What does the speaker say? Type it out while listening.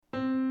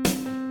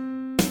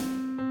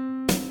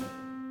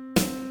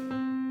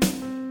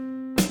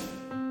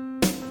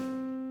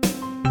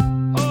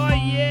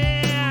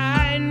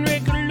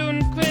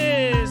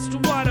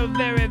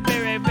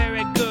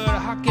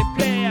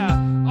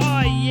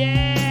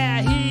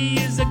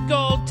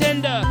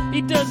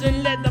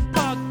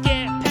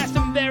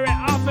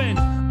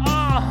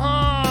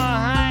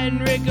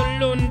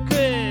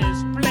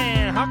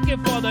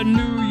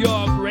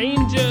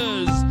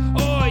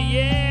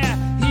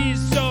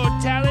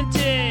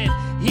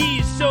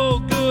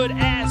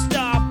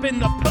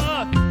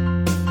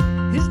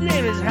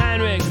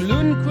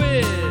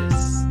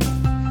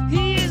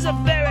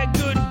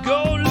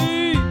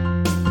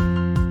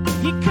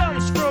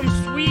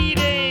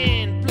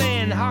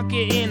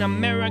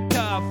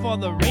America for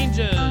the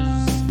Rangers.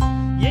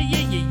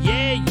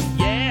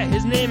 Yeah.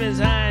 His name is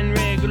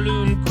Heinrich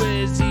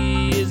Lundqvist.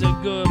 He is a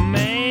good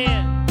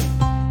man.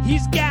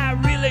 He's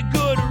got really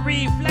good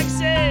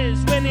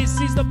reflexes. When he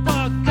sees the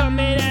puck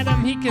coming at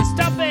him, he can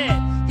stop it.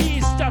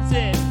 He stops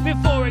it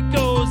before it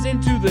goes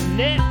into the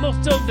net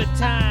most of the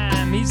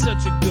time. He's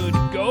such a good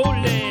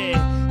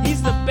goalie.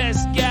 He's the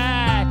best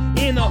guy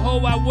in the whole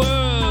wide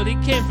world. He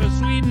came from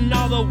Sweden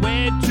all the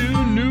way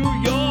to New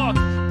York,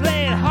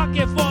 playing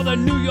hockey for the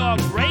New York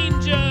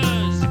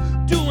Rangers,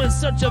 doing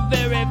such a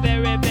very,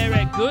 very,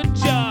 very good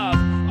job.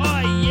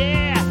 Oh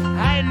yeah,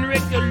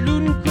 Heinrich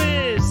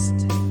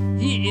Lundqvist,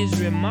 he is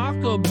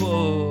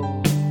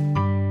remarkable.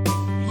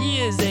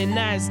 He is a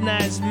nice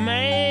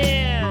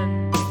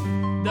man,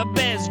 the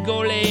best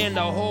goalie in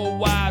the whole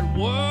wide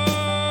world.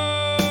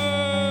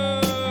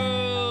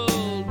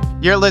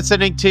 You're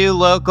listening to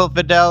Local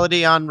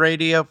Fidelity on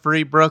Radio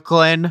Free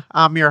Brooklyn.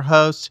 I'm your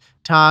host,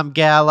 Tom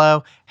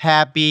Gallo.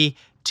 Happy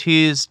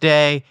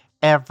Tuesday,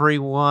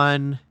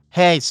 everyone.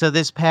 Hey, so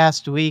this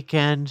past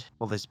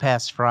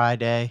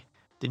Friday,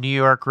 the New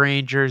York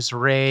Rangers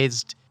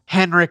raised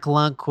Henrik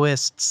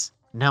Lundqvist's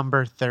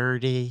number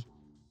 30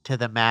 to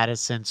the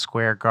Madison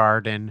Square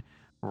Garden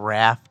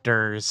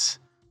rafters.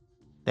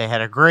 They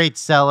had a great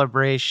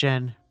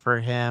celebration for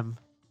him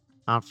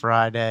on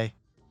Friday.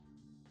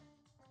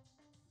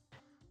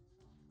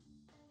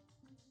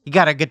 He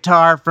got a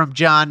guitar from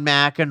John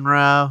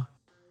McEnroe.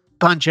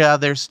 Bunch of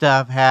other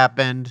stuff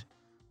happened.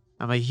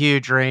 I'm a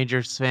huge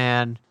Rangers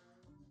fan.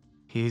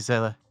 He's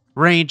a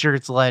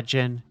Rangers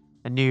legend,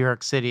 a New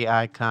York City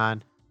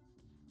icon.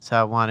 So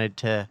I wanted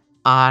to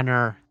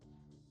honor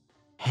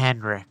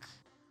Henrik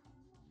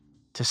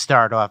to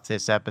start off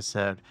this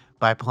episode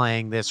by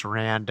playing this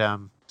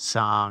random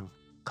song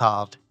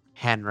called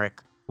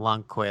Henrik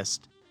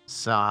Lundqvist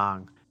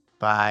Song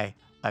by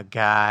a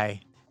guy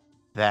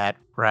that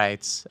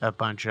writes a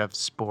bunch of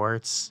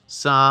sports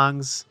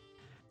songs.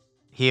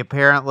 He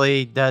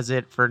apparently does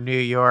it for New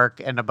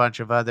York and a bunch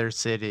of other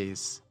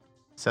cities.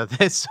 So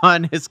this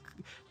one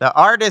the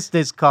artist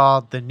is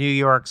called the New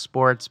York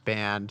Sports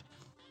Band.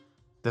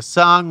 The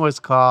song was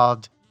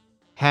called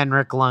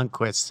Henrik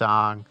Lundqvist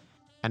Song,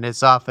 and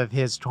it's off of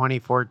his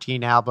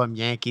 2014 album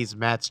Yankees,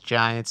 Mets,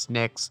 Giants,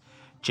 Knicks,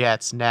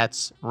 Jets,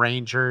 Nets,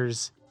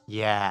 Rangers.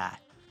 Yeah.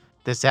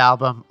 This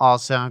album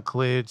also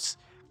includes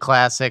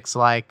classics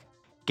like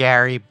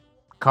Gary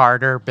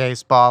Carter,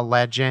 baseball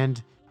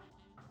legend,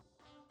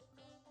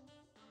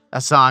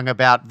 a song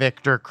about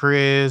Victor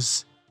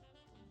Cruz.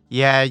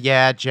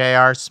 Yeah,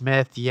 J.R.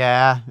 Smith,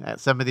 yeah.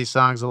 Some of these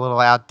songs are a little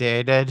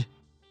outdated.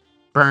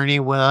 Bernie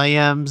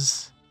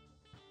Williams.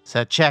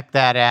 So check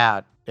that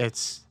out.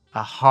 It's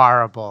a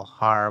horrible,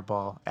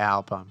 horrible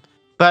album.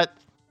 But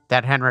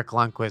that Henrik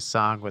Lundqvist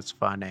song was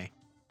funny.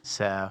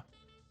 So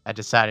I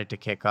decided to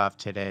kick off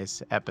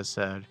today's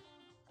episode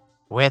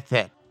with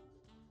it.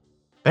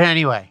 But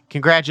anyway,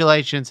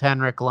 congratulations,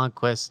 Henrik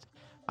Lundqvist,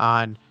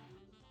 on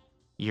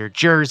your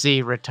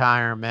Jersey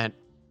retirement.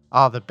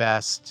 All the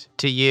best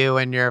to you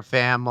and your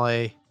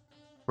family.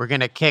 We're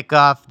going to kick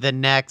off the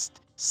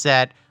next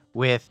set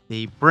with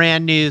the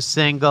brand new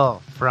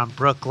single from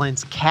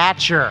Brooklyn's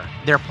Catcher.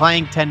 They're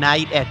playing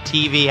tonight at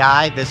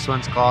TVI. This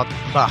one's called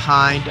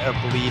Behind a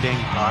Bleeding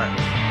Heart.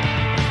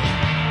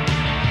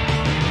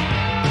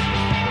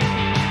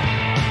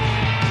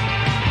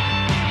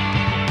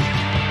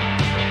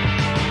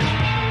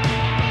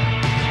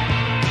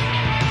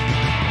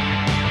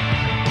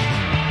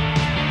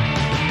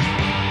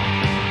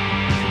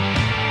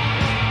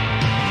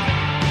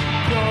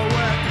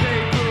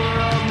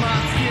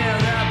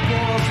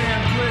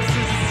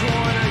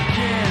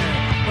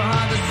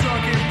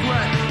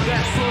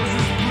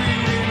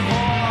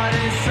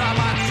 Inside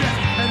my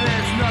chest, and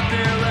there's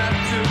nothing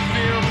left to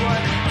feel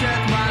but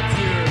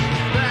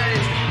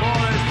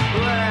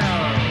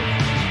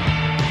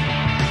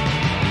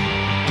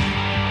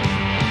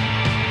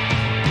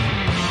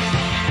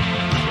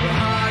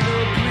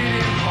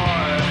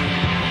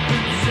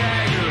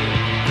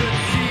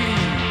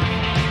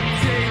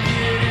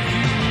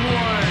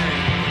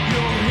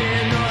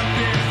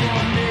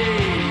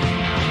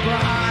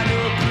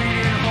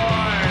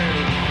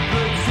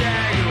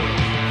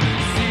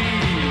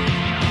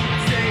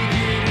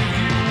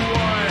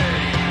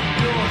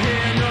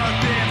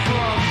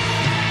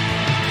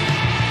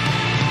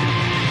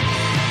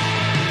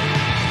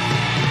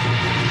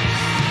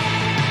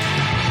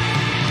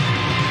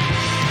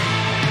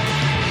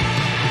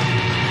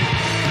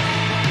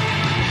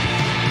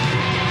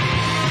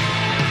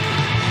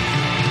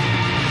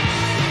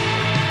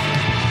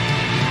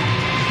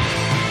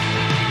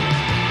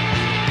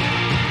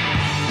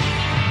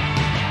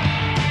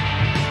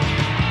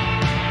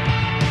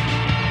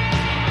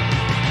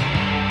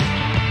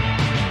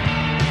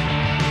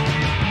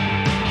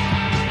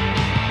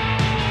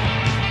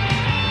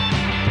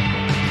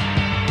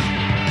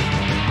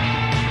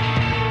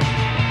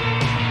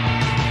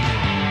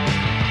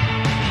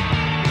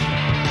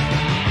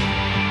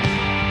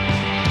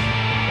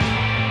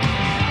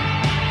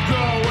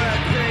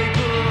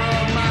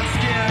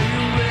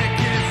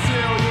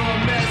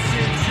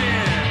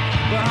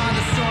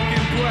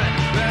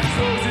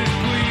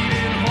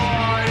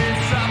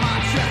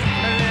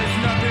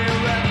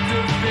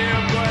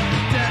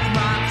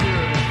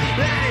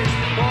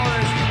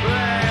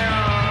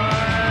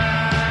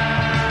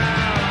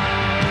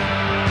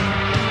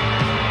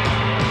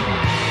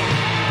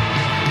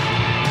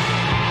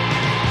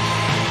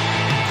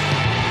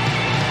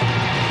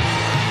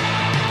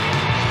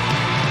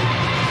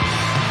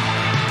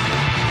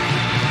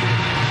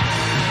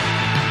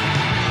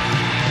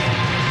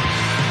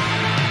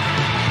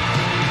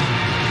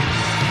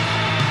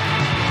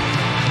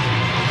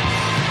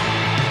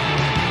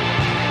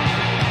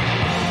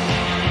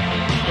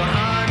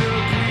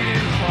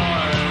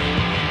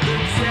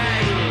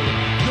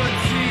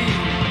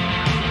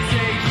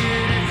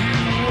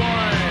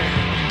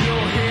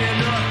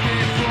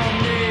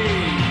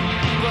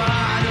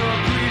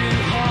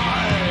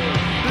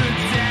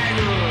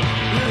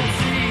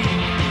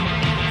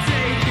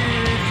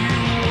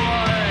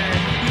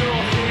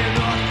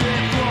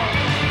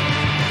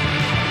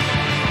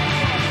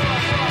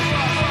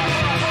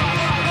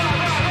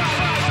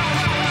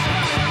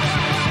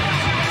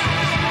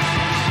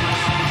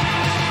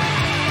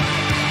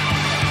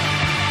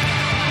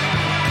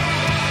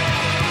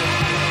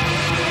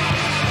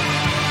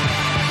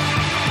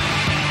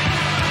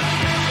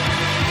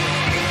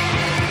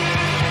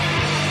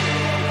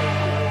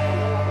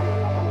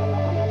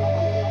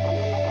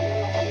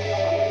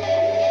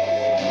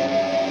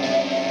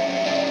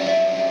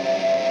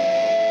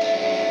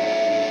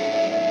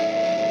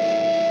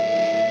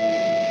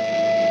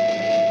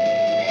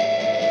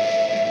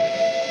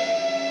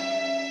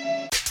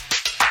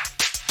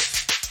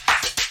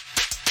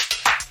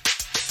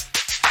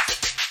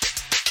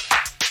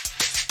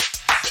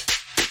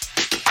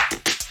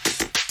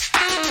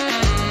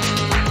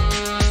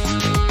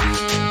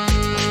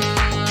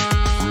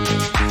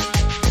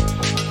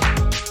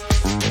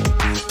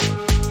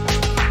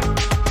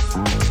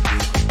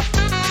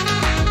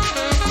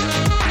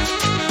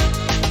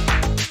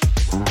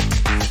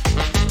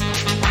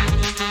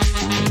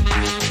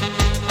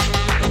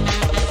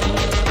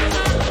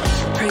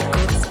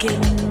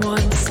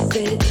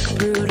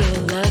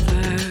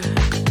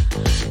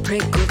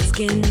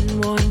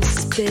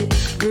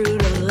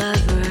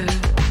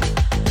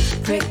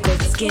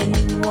Freckled skin,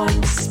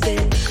 warm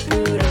spit,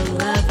 brutal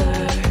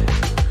lover.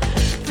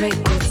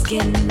 Freckled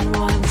skin,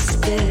 warm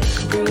spit,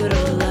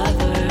 brutal lover.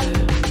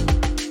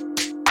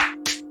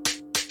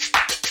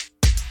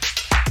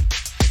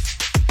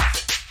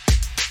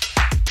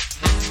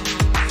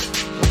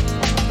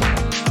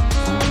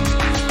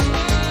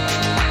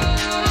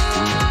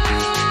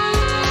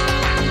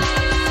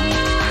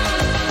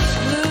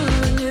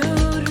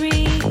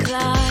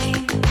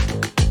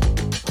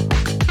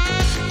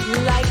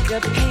 A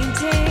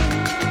painting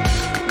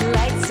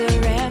like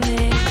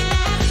ceramic,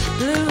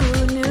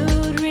 blue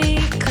nude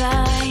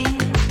recline.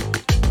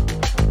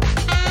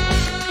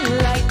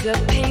 Like a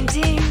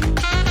painting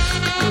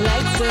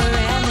like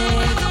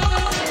ceramic,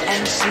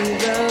 and she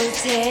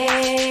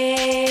rotates,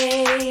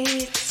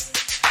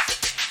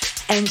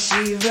 and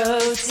she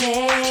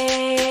rotates.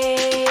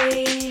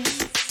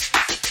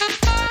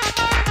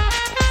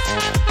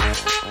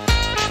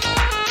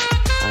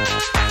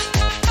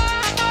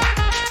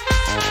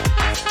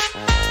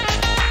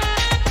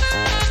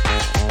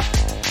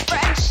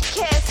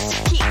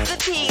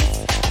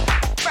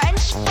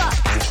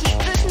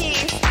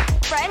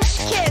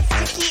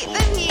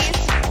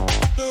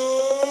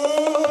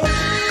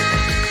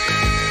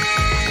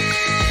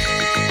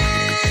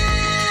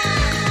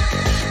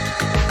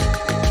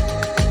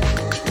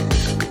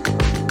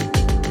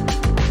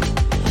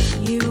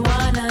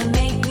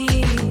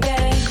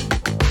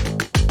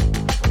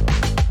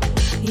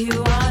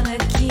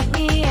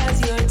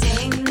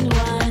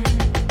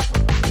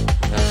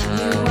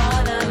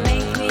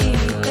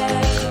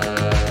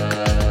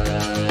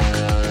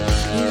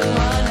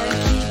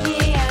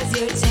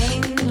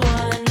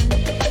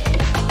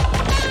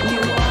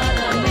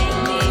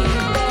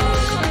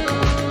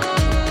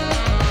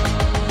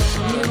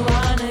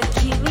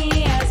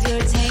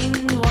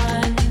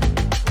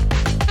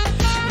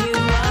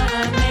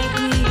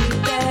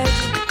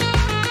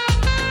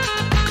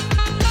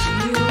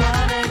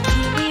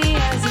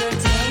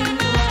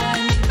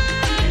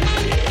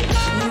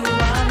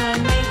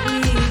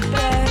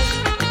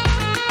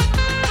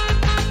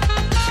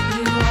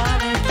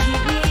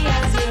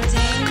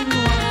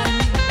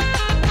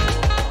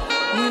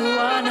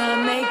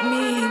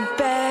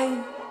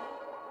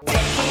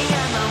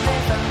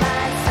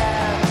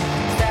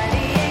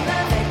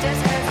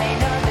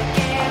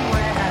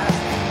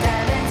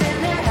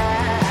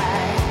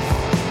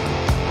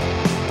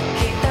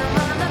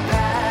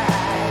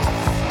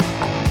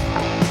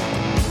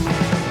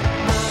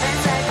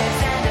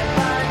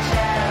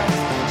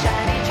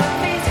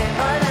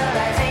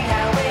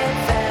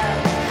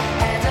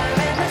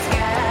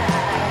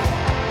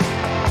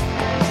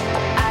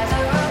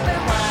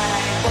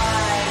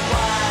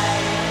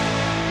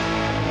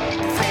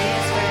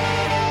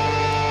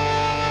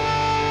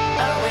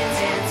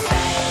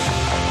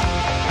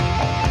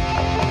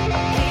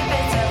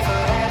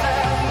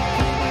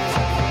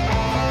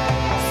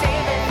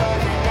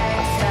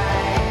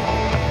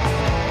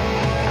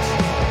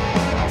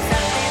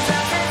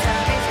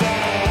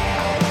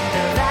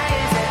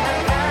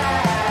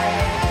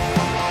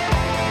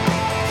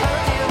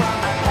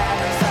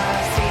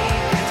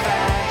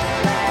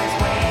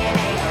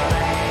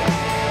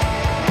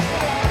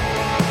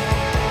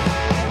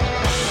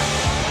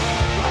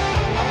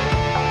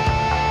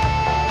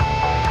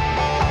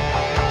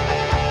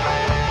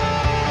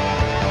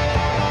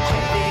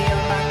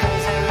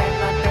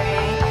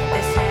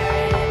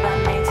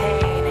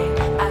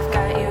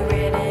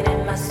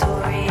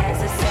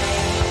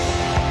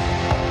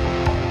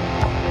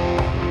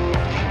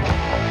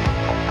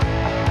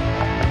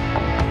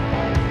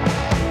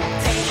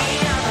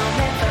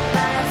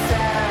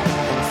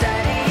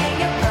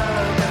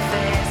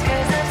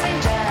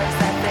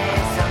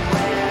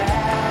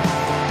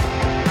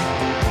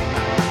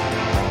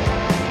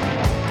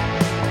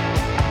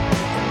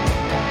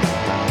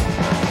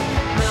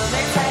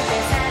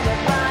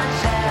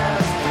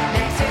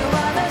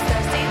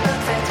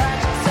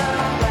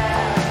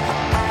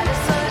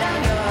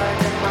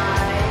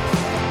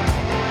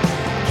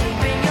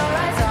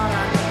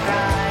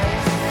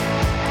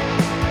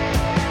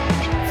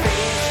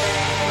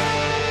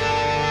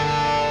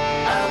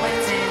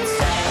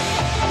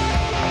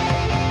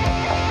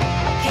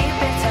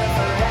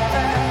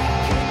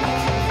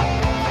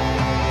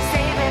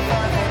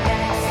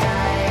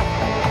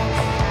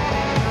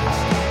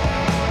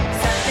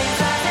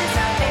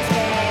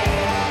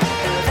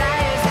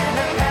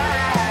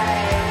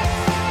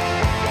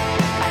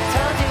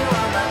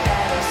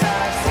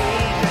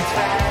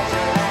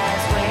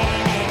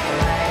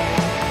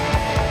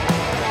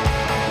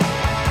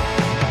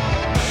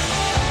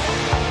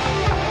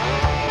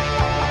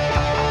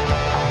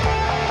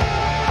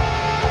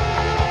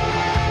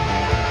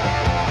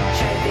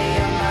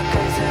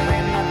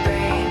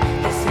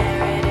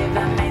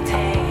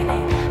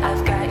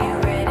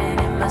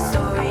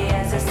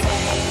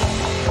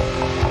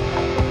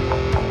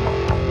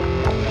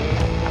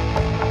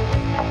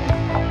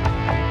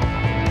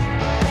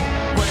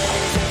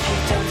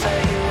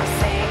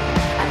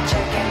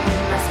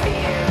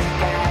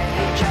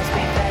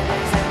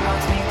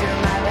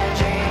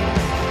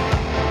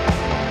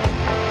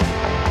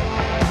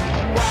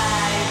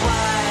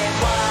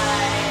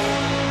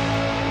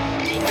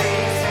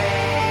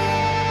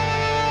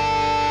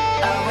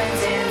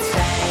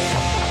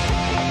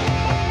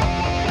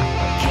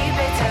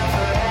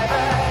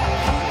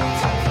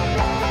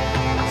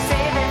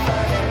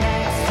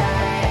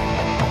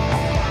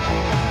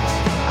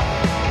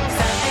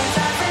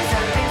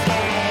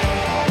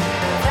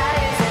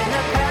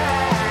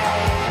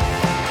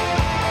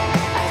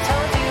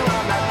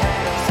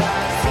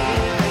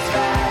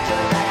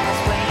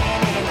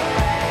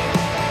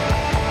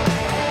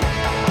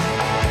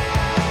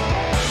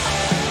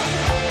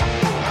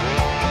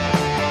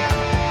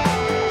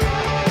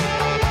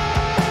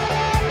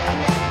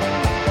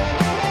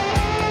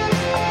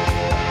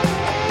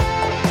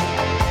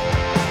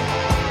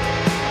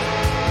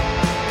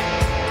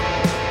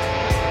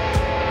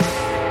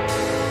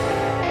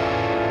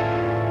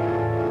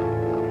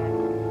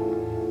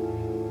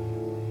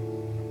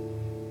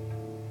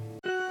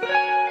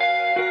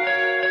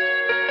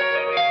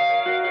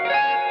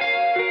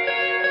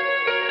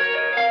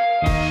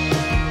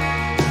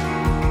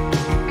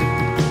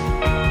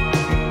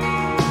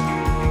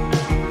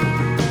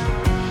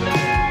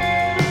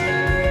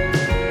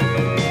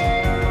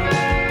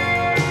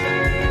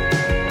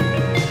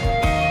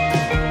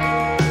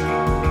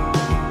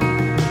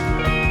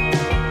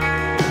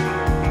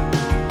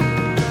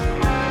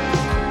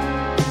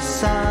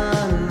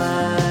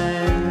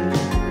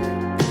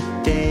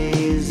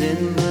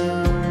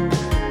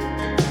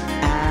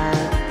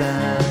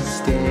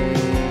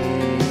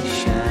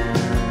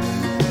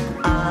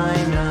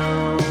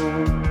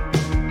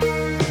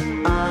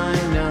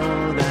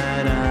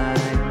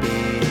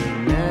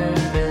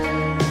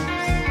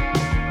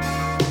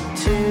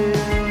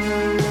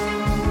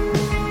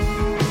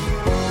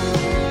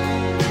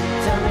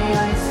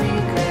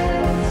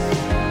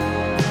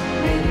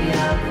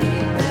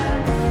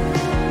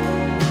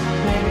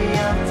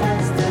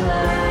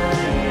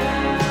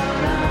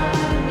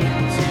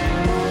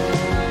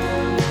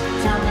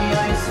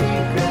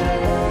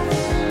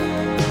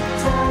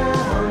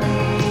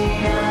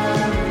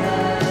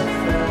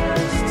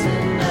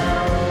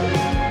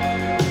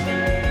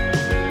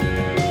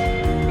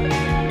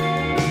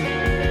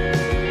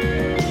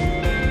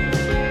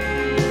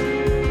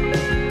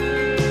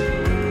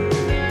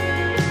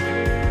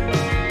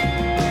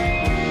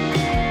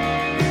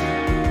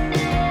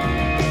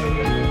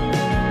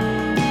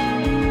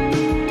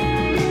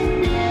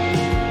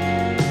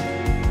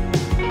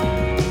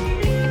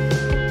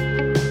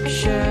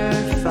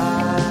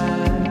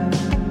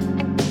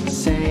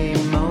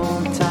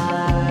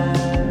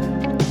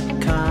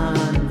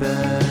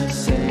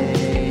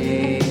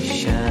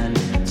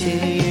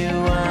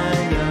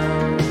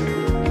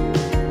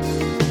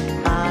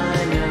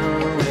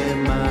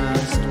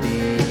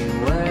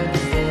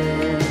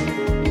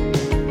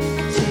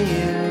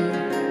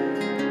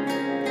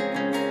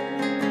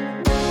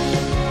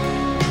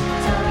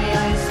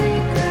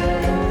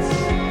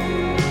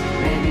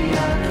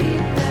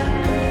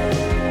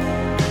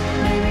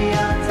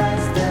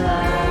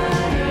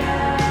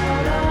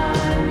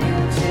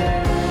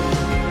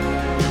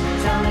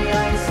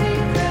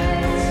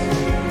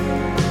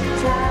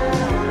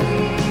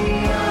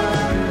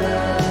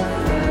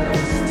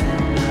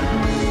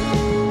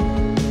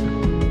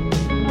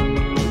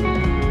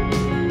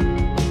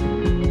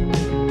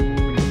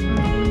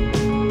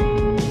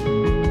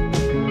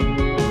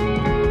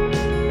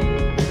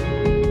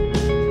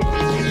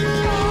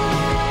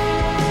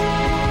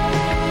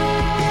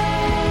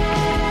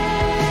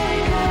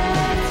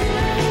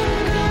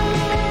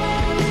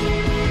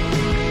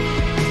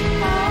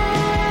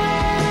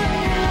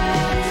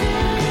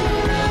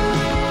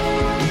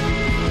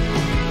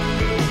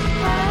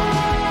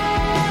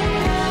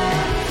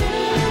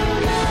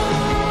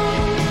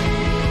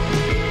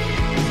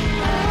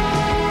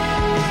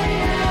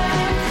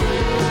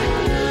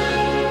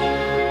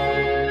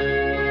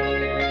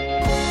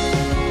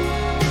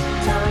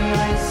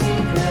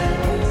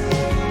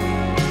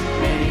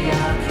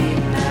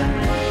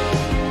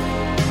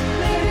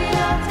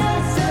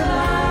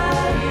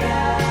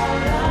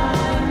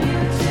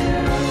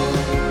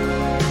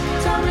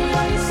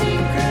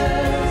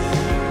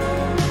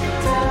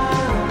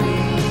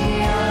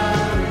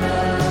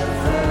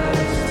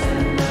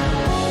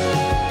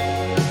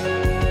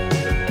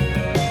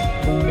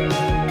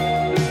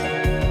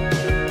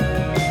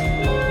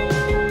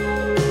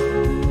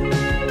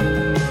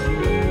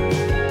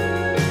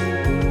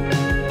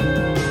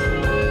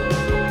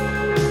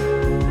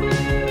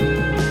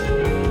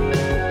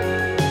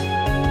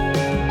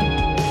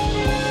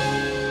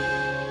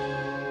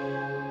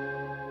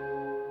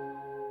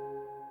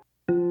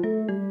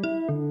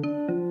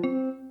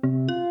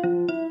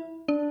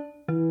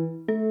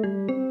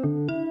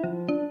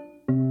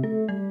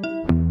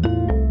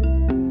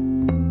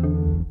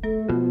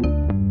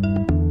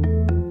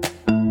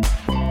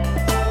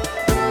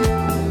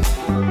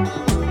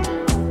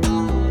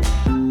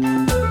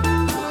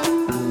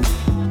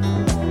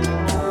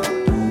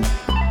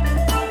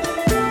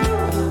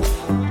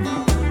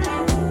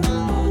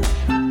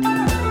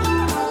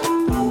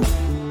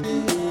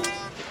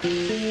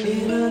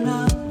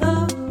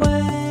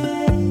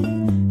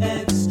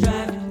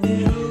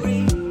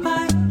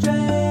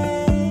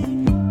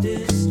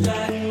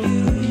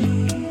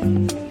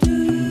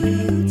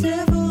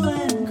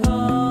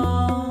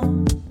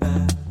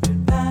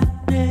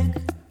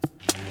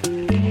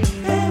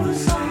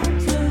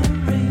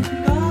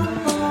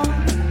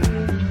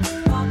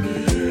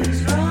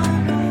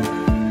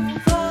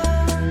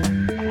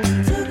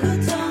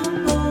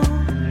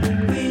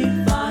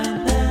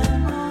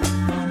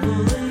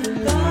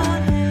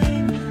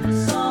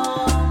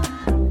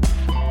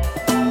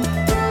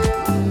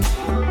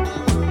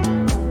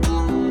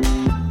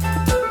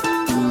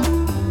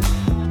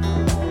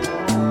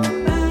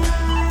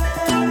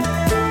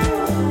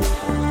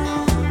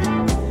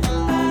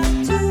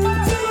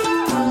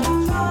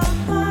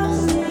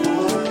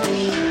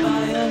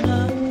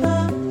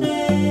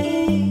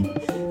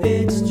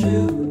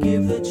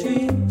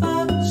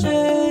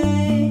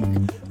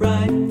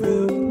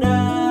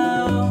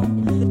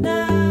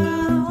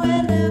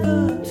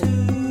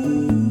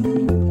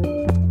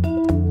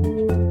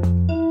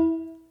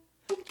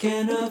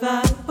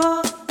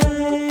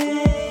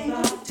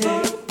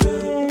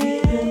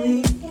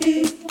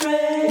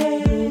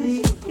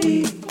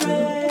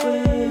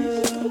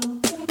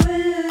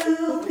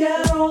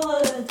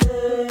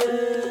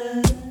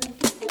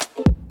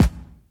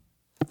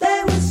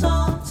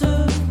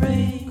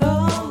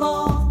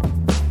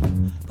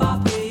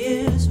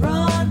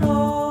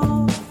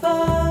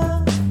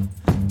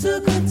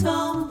 took a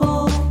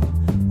tumble,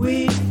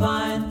 we'd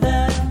find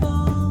them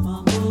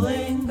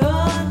mumbling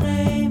a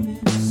name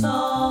in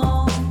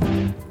song.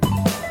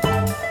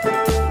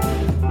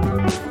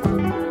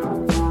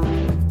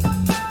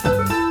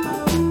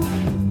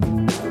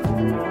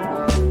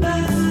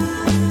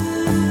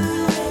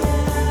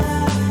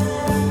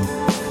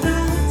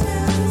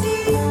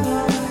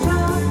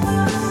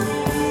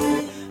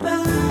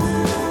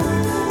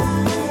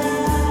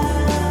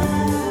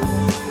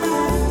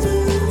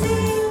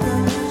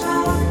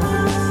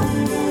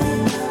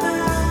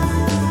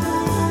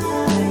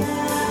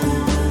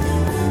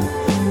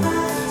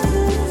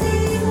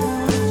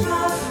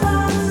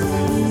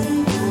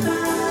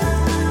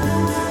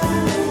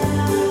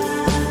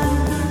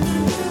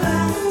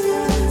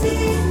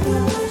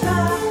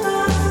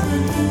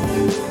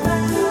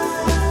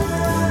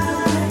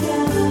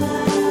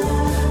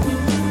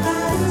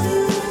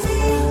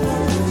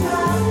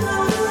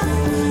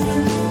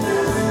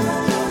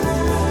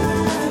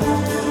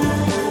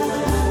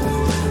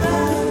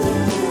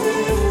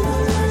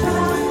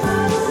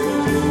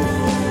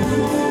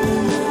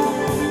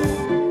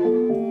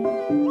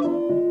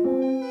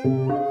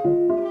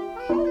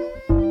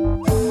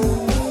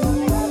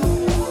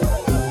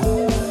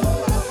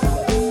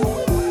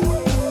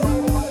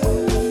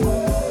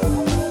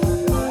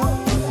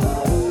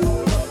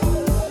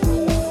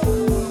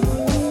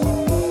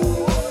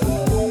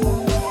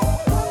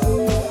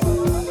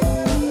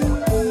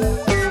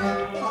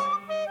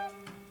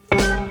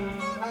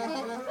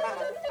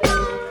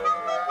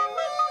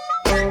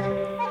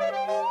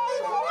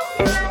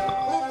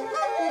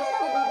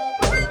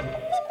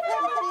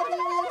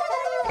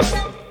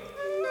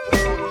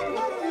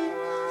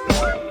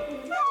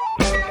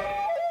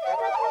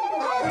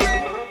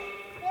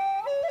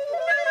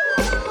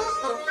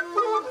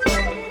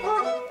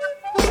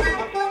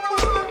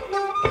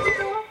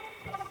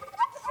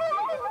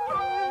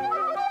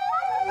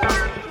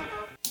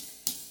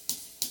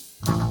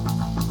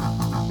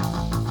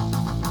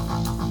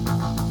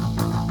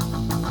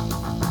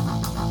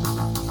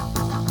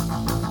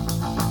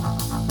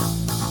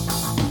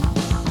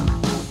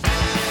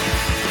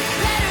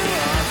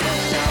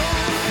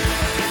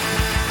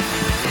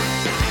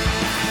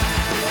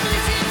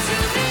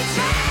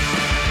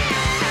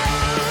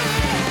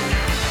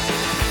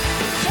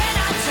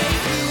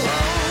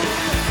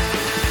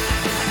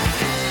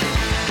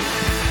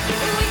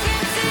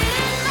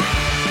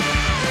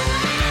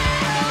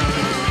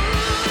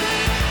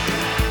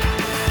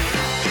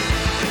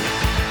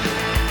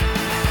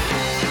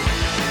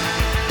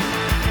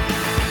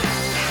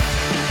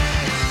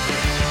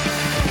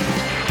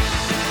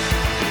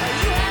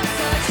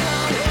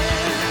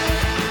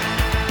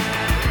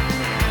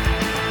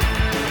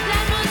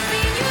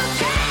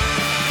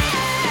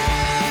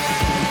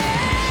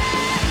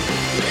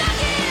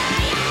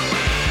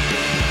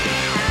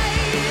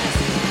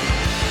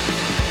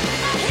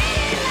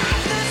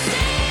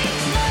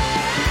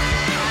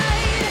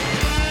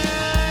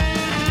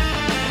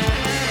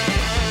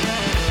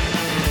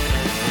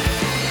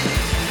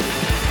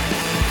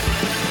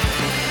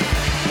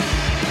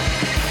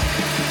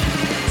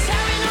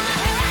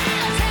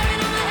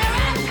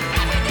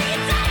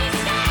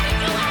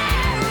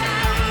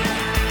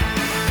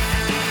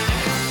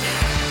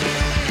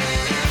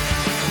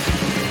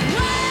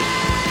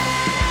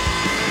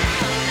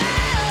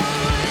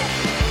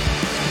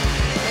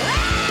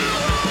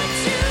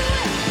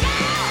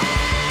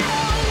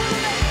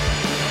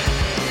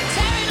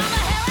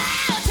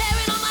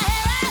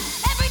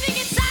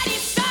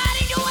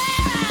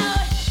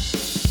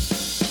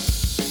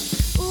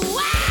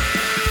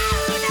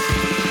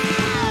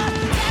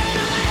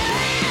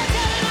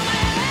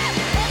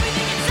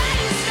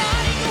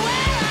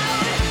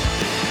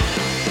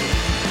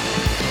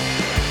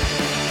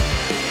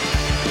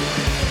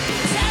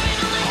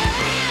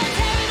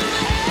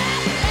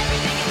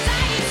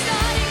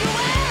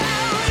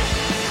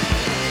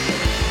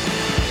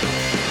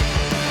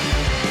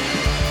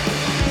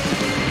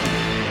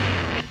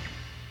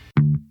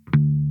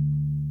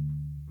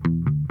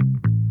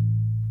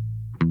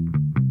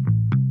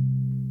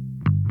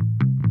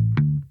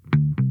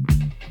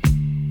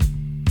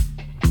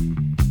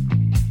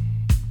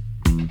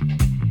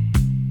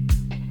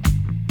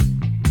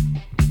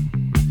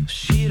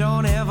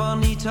 don't ever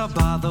need to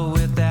bother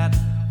with that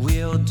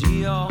weird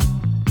deal.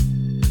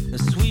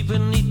 Sweep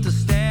beneath the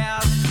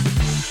stairs.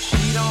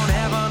 She don't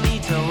ever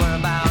need to worry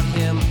about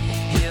him.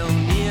 He'll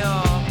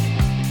kneel.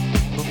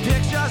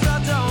 Pictures a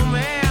dumb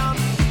man.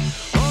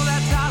 Oh,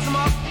 that ties him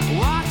up.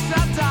 Walks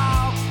a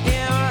dog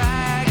in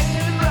rags.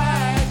 In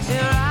rags.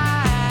 In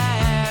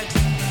rags.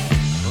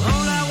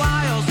 Oh, that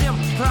wiles him.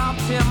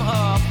 Props him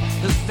up.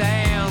 The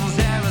stands.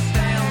 Ever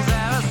stands.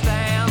 Ever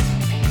stands.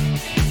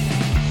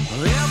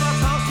 Ever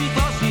thought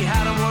she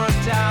had him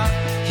worked out.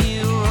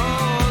 He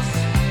rose.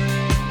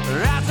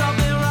 Wrapped up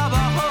in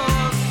rubber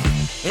hose.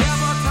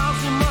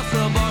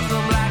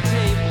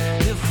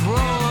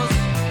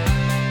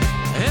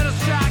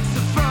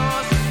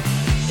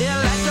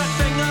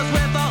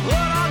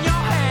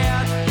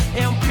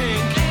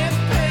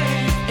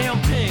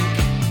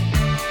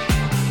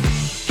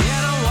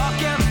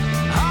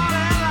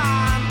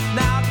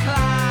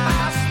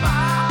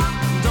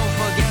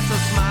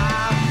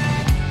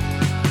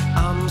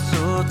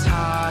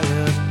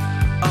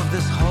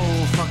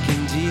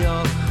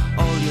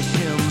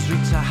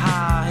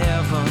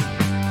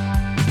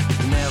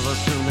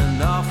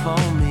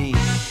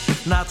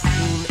 not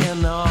soon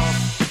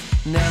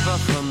enough, never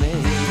for me.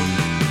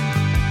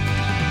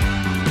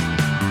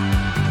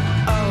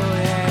 Oh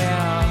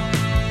yeah.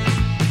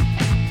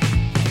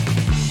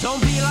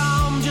 Don't be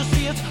alarmed, just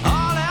see it's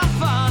all in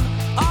fun,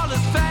 all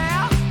is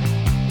fair,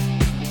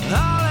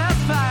 all is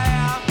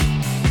fair.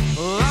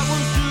 I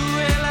want to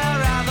really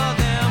rather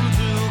them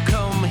to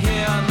come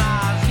here,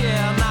 not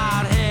here,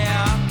 not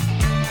here.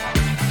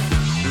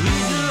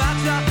 Read you at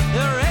your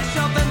erase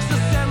your things to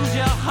send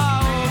you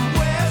home.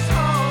 Where's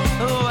home?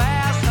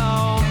 Where's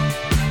home?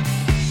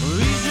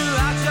 Read you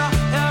at your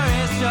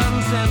erase your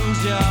send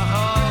you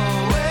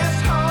home. Where's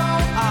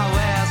home? Ah,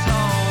 where's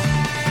home?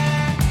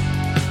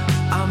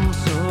 I'm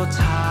so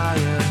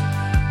tired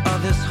of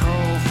this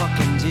whole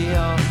fucking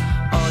deal.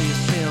 All your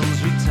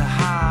sins reach to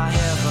high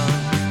heaven.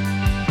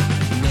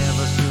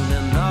 Never soon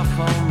enough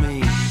for me,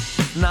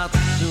 not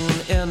soon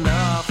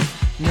enough,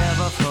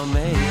 never for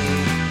me.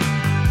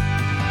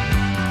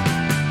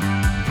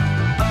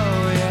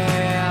 Oh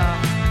yeah.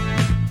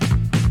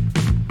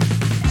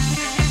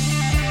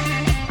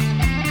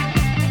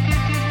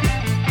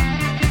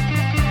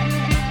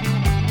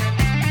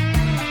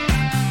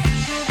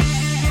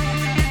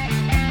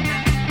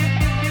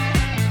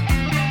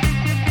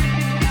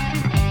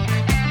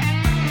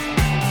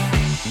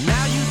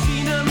 Now you've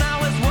seen her, now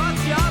it's what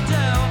you'll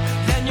do.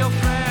 Then your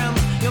friends,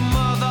 your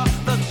mother,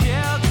 the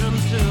children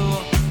too.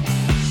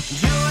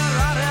 Do it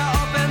right here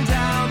up and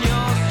down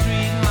your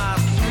street, my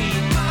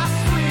sweet, my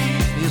sweet.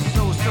 You're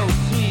so, so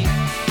sweet.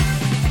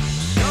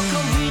 So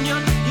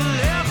convenient, you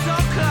live so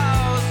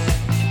close.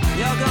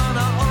 You're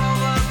gonna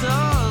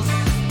overdose.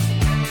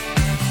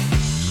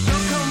 So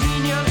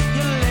convenient,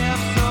 you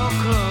live so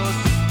close.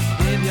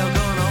 Babe, you're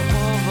gonna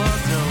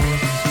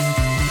overdose.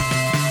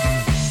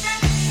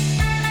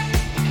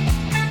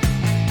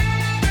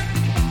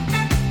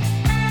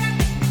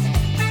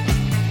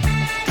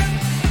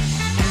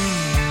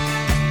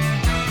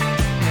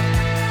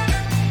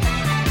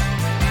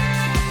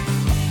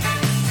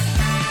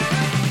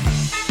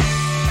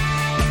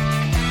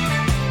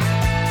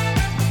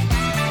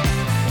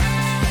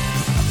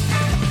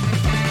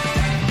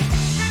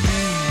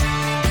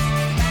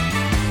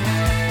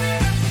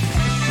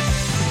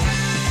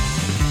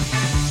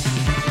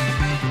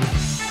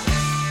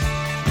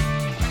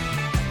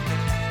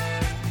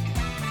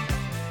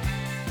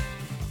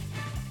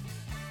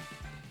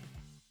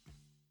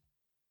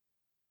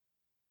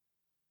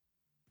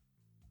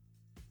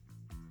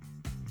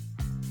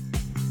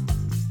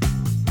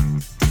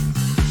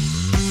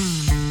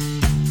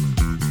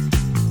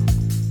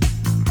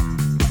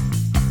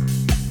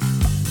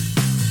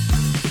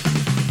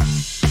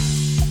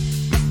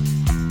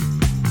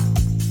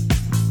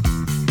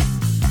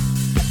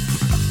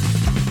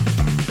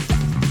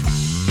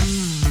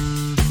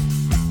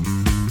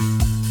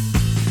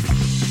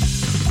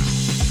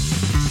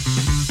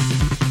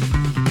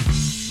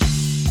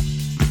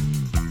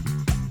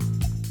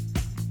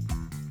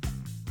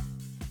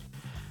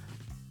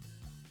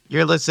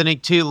 You're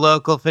listening to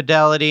Local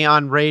Fidelity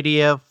on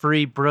Radio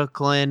Free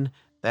Brooklyn.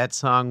 That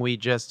song we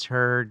just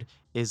heard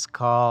is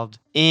called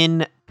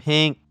In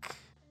Pink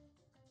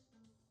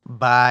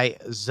by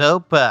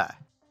Zopa.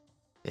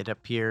 It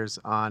appears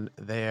on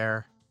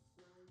their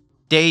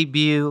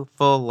debut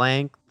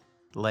full-length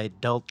La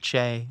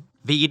Dolce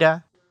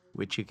Vita,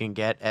 which you can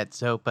get at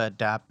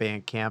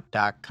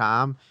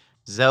zopa.bandcamp.com.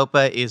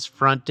 Zopa is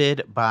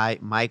fronted by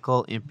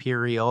Michael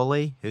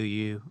Imperioli, who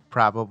you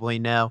probably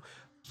know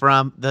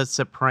from The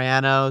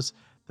Sopranos.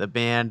 The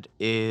band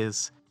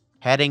is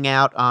heading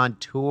out on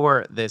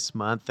tour this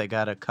month. They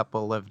got a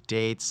couple of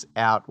dates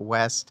out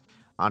west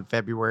on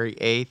February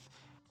 8th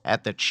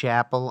at the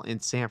Chapel in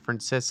San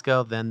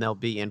Francisco. Then they'll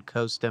be in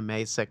Costa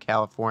Mesa,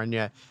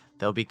 California.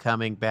 They'll be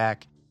coming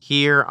back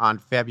here on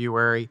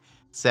February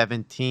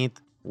 17th,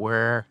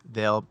 where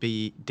they'll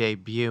be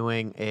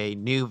debuting a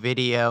new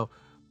video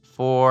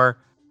for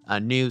a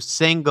new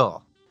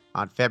single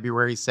on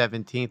February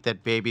 17th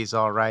at Baby's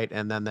All Right,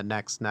 and then the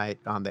next night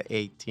on the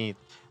 18th,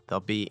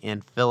 they'll be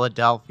in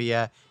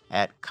Philadelphia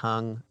at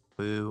Kung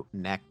Fu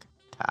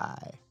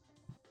Necktie.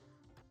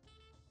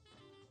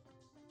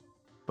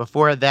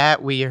 Before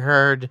that, we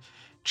heard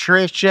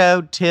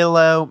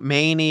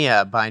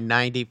Trichotillomania by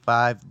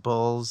 95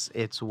 Bulls.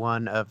 It's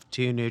one of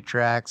two new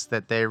tracks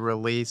that they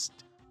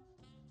released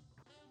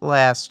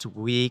last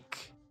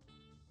week.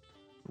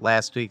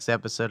 Last week's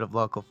episode of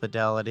Local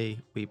Fidelity,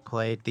 we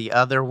played the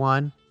other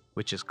one,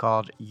 which is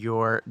called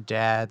Your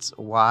Dad's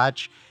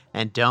Watch.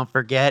 And don't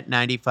forget,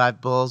 95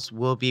 Bulls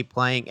will be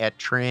playing at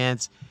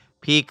Trans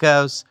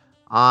Picos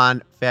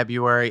on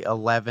February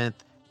 11th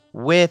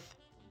with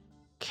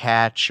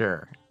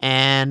Catcher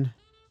and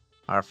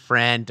our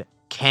friend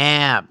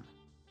Cam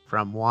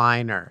from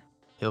Weiner.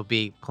 He'll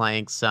be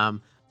playing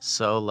some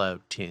solo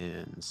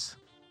tunes.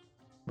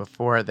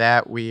 Before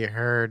that, we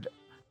heard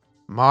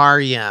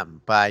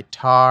Mariam by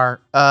Tar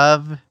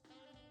of.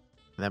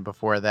 Then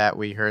before that,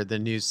 we heard the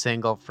new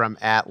single from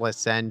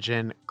Atlas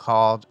Engine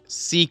called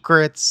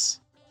Secrets.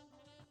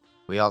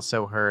 We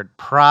also heard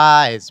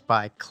Prize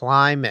by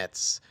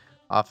Climates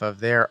off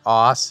of their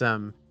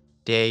awesome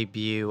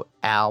debut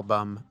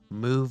album,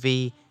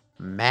 Movie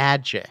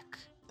Magic,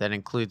 that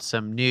includes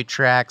some new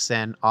tracks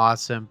and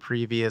awesome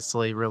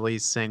previously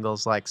released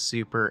singles like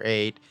Super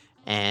 8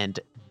 and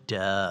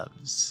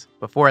Doves.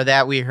 Before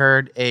that, we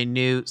heard a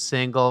new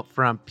single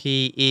from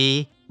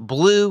P.E.,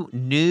 Blue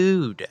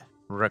Nude,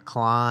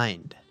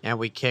 Reclined. And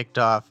we kicked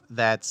off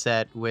that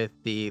set with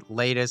the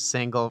latest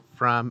single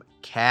from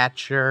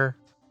Catcher,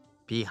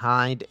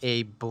 Behind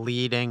a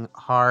Bleeding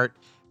Heart.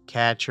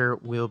 Catcher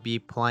will be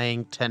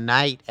playing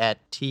tonight at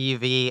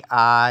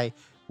TVI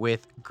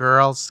with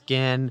Girl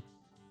Skin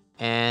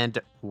and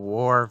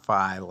War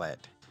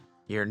Violet.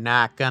 You're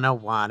not gonna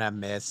want to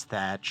miss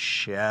that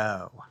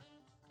show.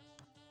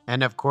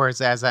 And of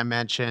course, as I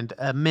mentioned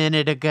a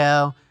minute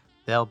ago,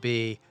 they'll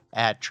be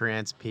at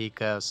Trans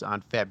Pecos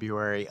on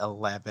February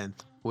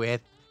 11th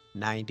with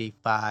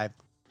 95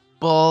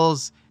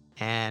 Bulls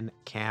and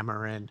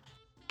Cameron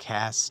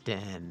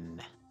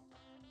Caston.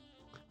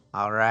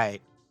 All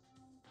right,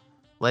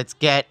 let's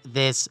get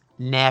this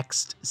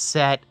next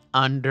set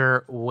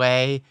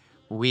underway.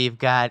 We've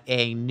got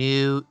a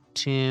new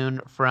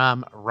tune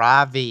from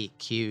Ravi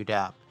queued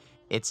up.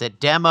 It's a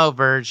demo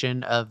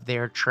version of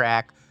their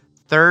track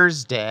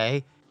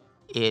Thursday.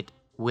 It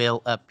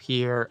will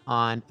appear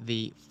on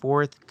the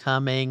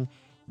forthcoming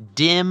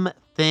Dim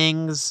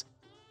Things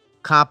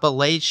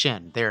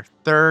compilation, their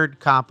third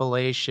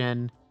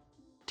compilation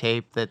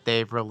tape that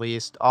they've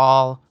released.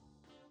 All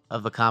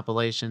of the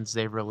compilations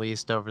they've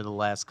released over the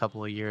last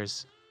couple of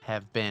years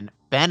have been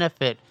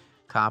benefit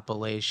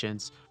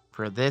compilations.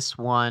 For this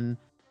one,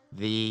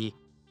 the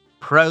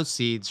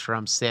proceeds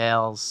from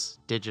sales,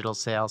 digital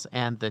sales,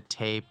 and the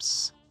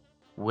tapes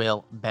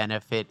will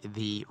benefit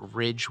the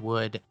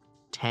Ridgewood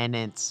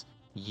Tenants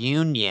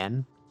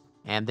Union.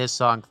 And this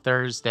song,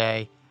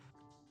 Thursday,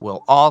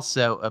 will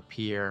also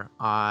appear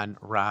on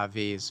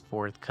Ravi's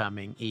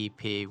forthcoming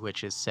EP,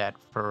 which is set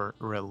for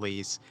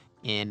release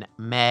in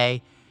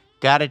May.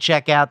 Gotta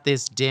check out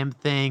this Dim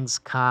Things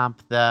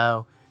comp,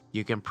 though.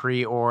 You can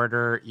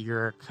pre-order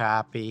your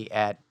copy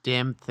at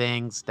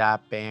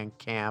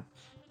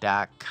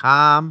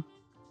dimthings.bandcamp.com.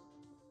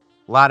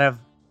 A lot of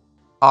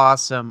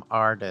awesome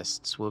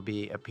artists will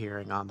be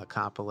appearing on the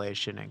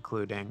compilation,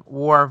 including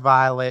War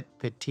Violet,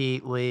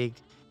 Petite League,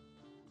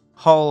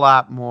 whole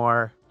lot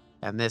more.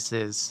 And this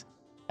is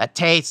a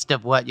taste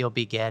of what you'll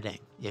be getting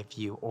if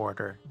you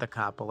order the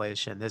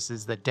compilation. This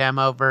is the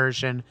demo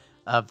version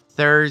of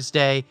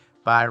Thursday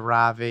by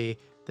Ravi.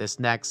 This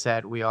next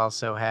set, we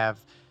also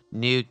have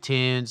new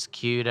tunes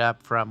queued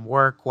up from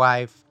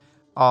Workwife,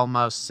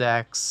 Almost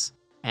Sex,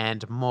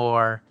 and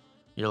more.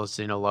 You're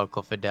listening to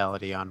Local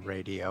Fidelity on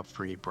Radio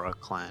Free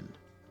Brooklyn.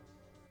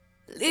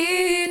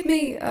 Lead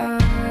me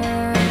on.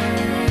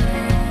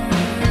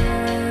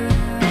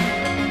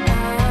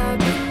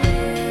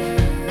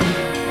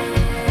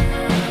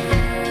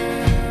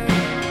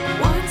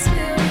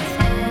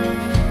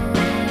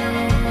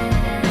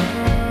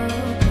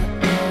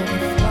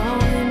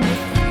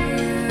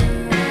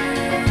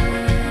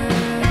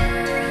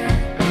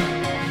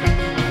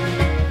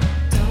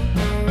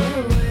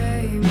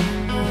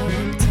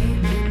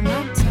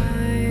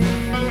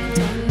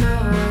 Don't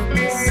know what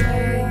to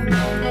say,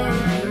 my love,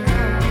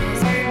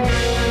 'cause I know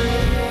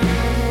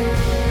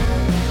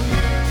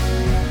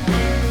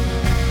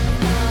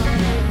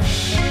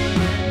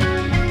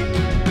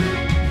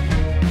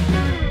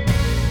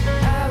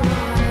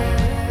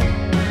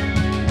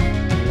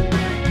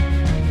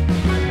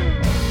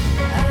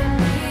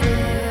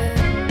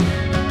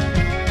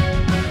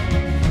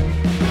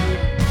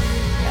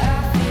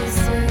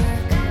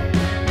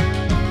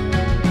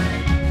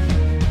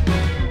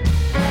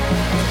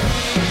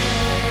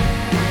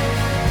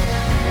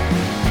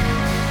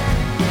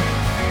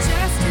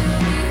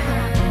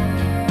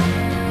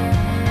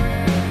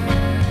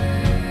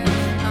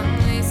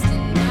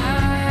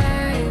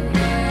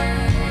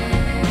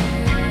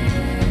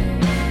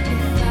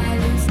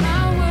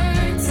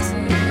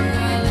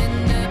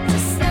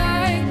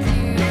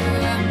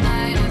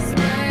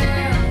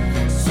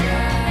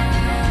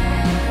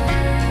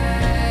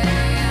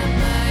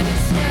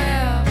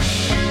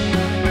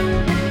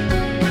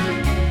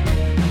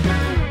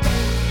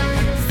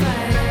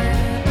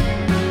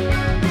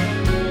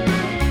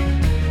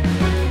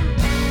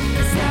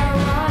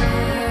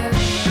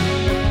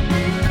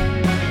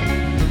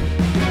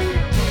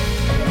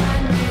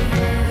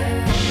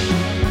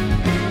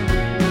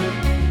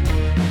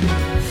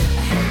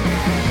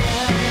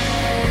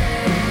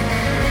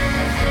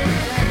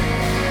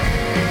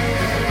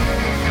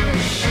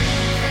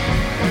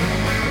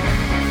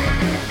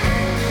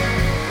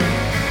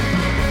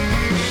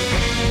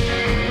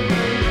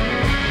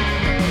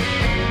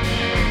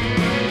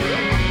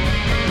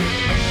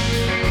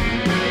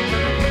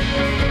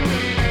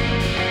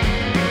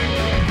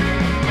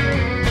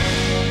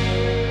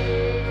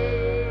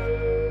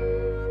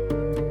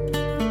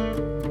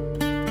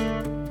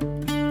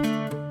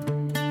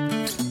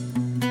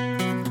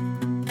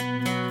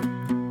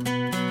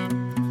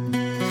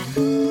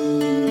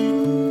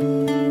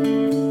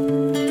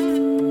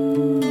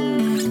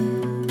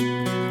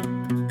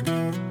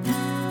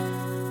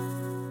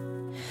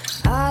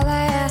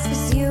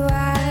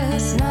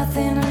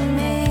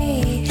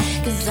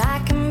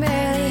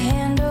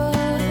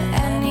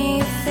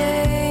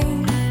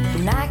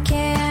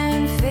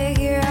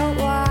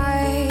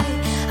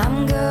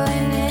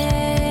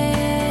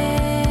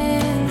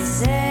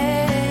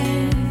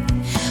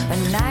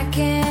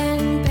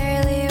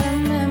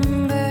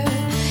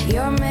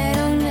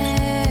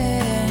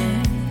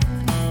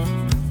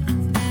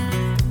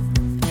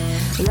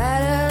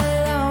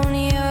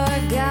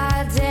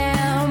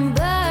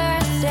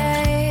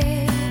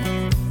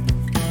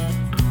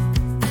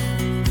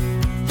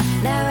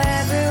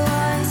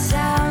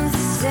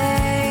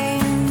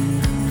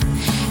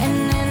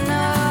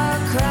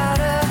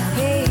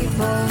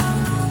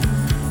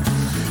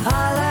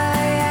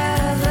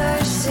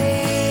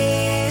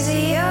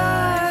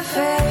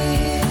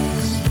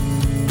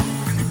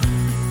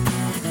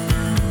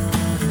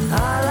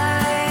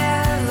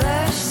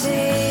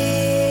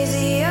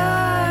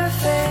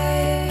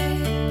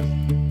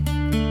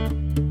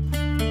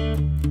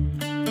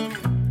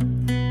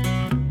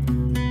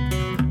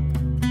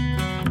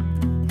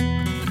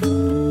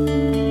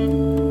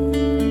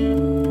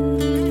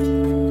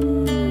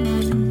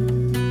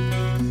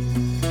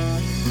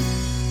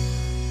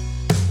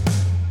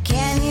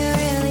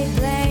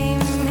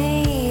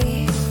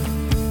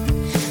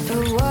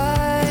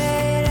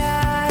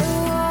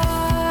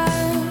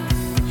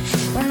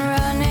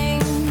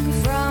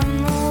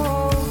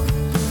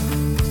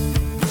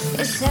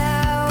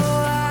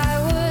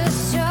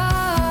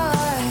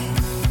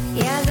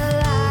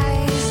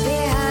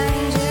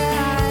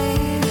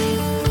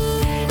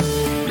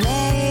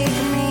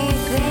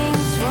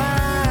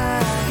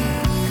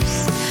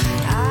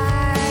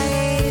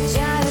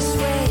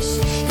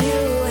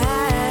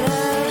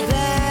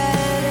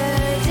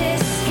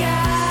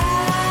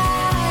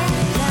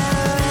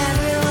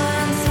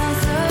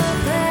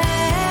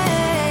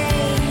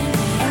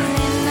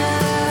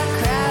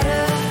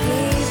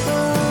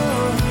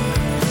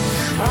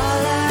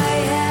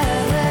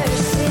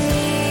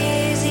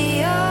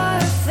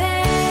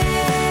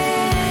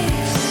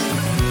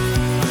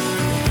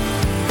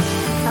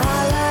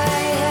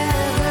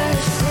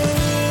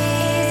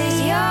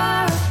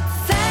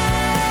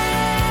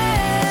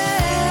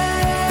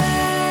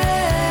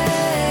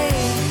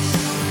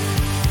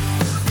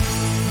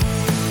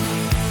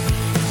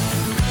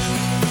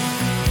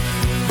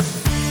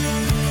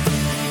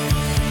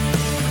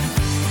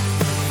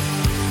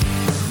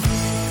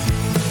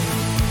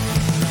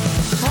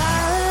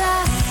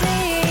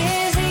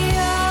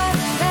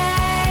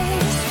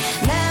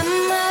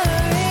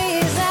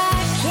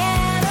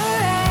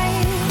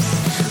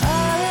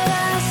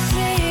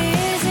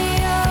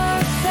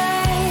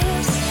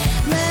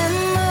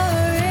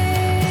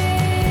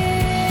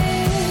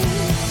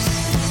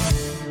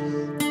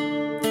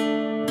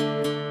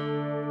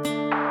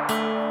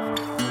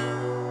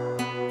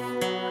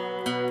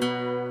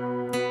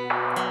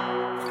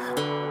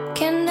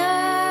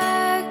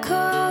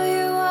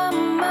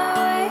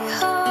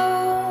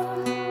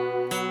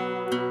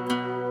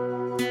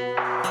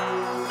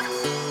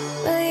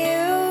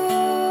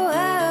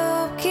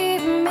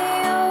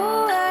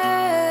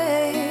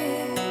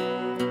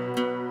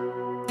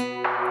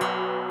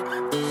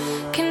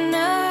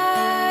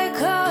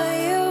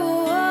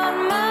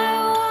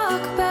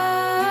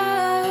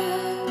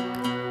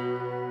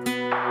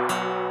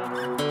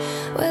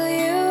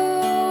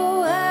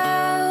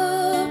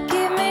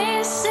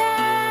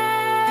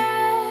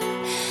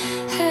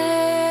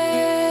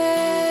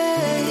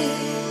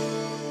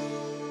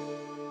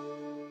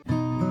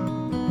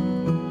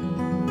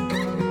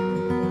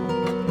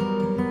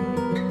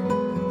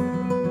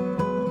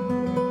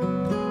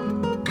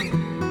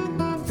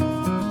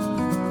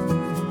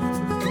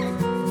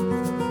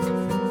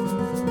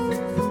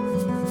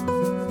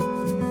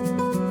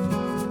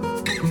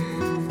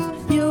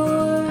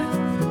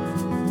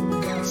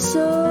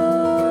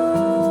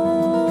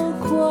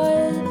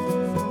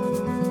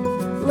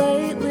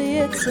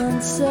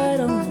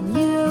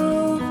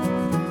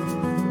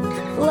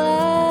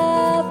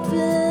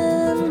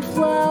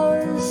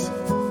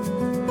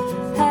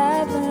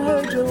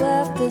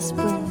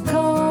spring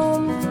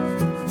come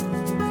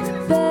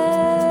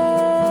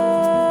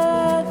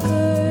back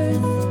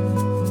earth.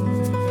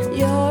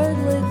 You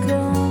hardly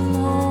come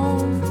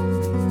home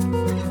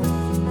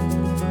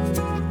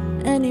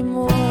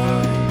anymore.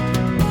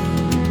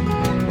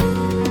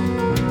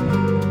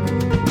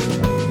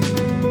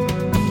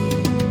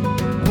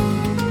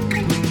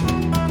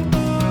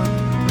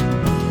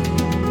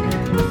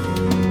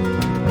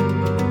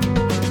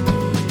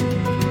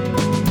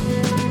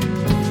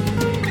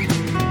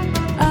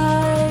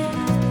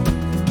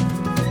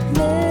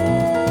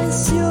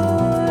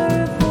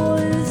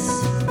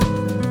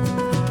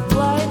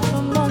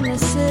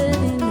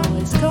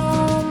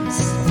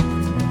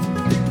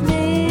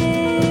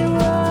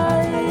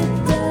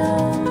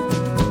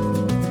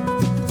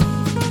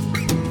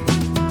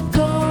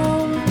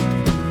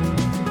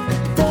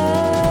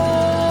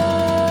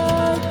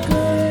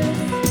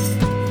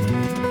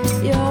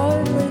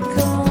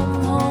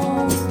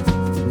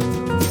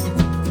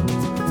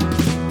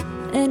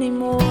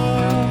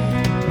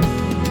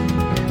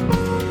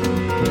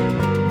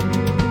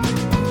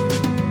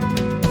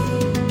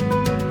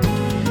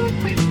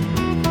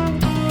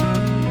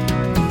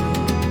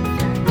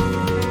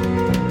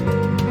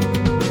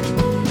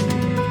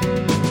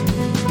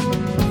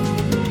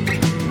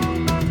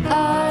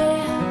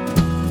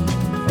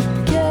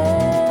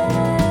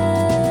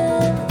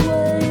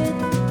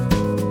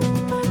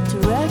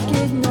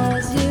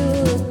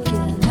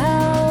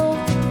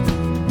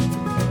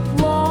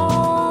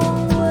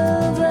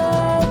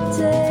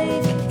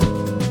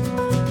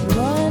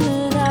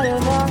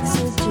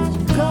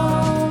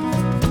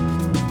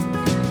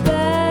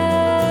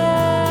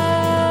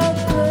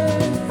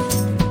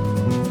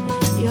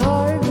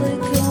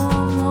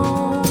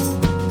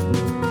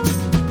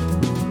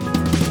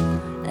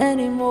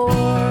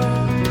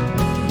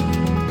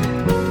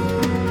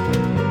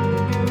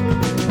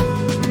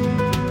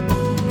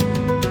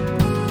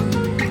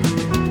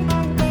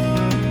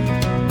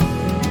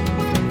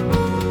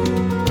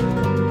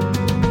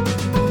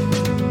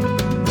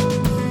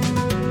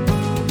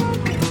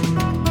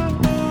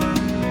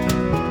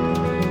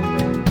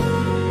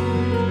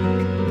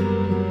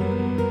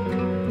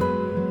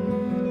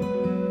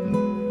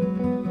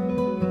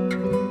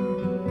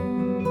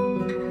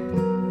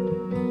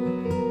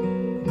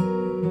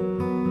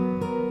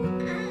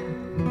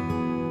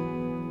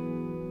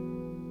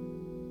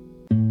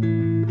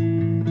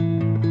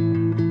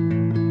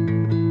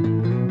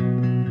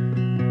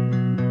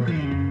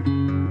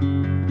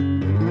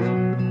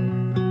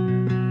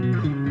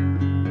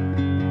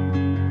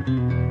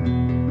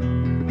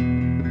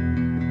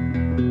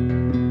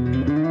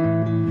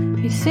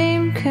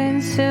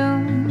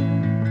 Consumed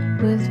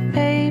with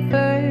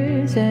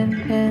papers and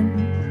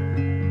pens,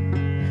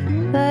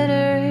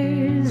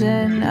 letters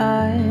and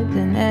odds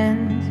and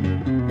ends,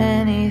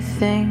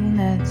 anything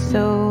that's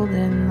old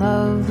and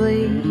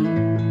lovely.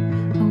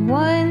 I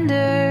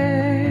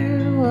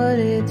wonder what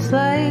it's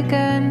like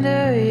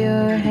under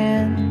your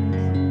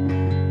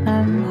hands.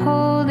 I'm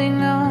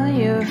holding all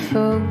your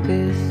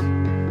focus,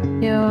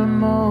 you're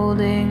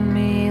molding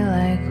me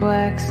like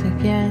wax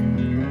again.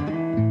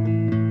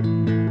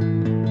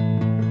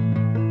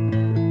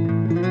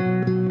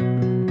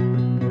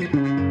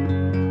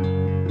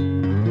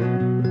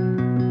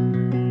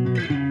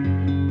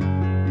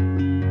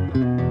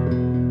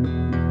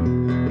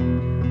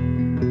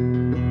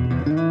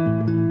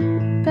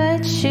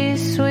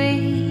 She's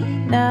sweet,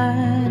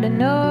 not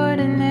an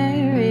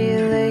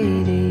ordinary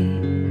lady,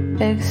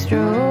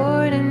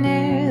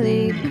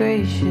 extraordinarily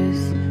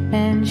gracious,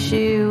 and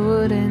she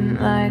wouldn't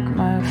like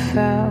my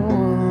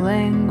foul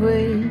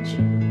language.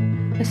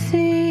 I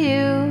see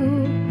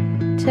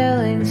you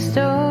telling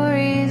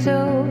stories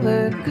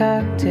over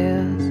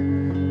cocktails.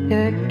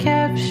 You're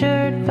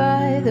captured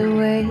by the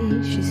way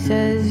she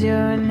says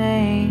your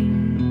name.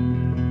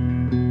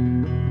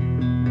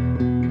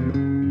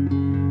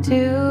 2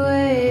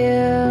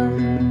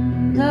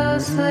 a.m. no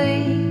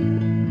sleep,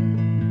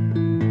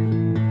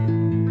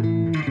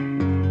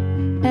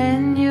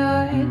 and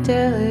you're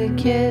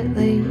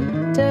delicately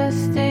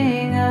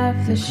dusting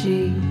off the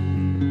sheet.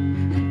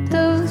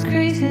 Those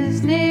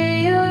creases near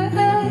your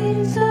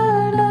eyes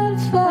are not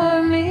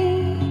for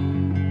me.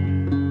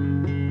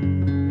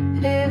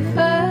 If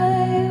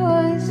I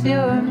was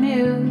your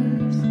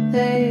muse,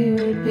 they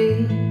would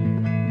be.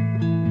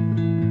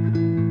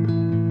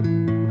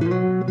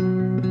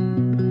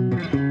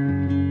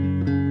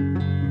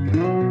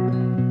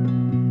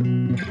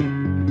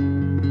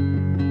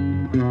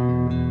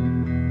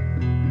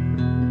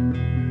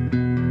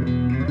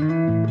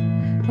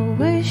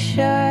 Wish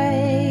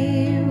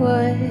I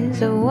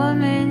was a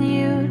woman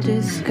you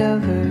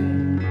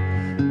discovered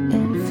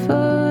in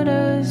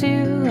photos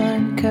you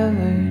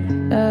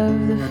uncovered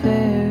of the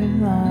fair,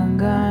 long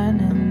gone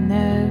and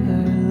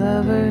never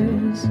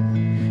lovers.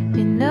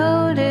 You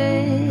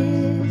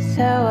notice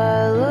how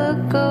I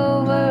look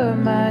over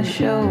my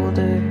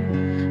shoulder,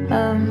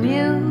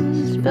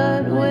 amused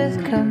but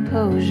with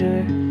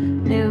composure.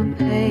 New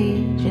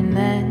page and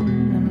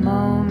then the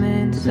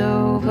moment's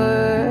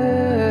over.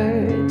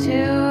 2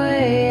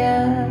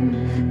 a.m.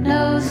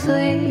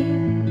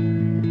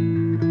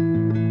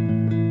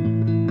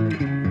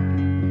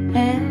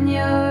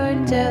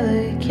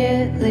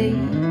 delicately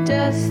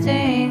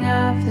dusting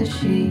off the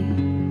sheet.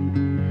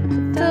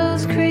 But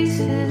those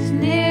creases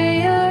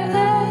near your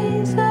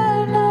eyes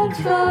are not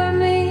for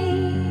me.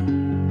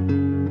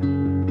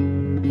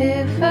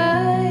 If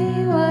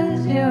I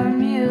was your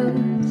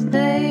muse,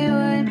 they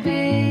would be.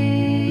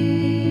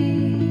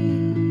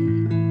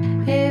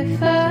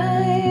 If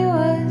I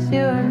was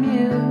your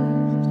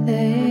muse,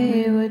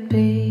 they would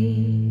be.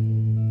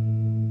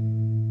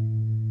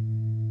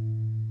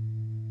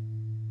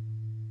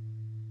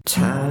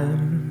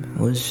 Time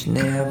was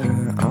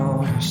never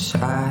on our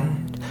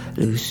side.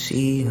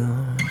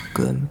 Lucille,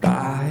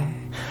 goodbye.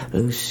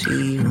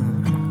 Lucille,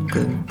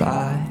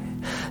 goodbye.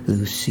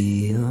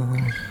 Lucille.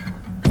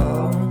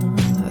 Oh,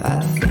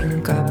 I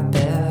think I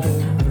better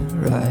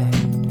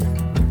write.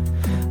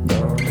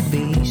 Gonna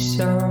be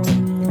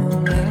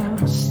someone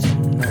else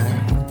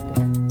tonight.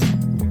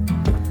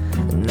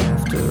 And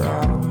after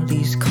all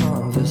these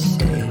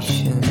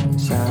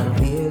conversations, I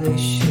really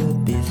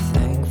should be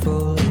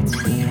thankful it's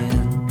the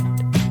end.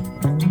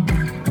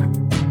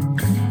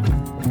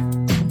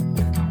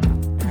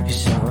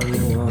 'Cause all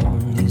you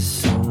want is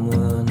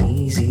someone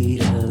easy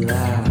to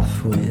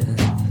laugh with,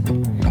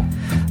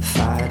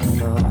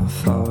 fighting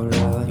off all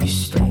of your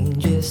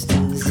strangest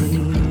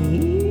disease.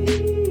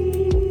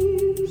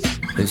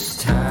 This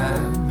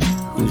time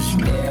was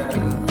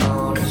never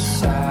on our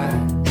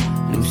side.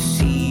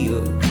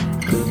 Lucille,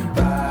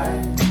 goodbye.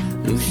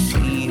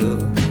 Lucille,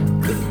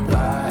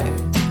 goodbye.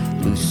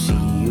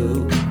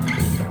 Lucille,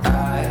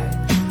 I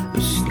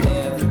was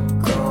never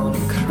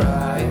gonna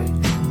cry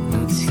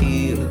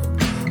until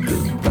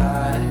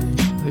goodbye.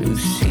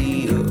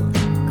 Lucille,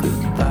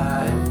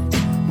 goodbye.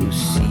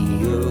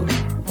 Lucille.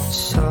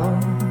 So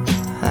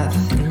I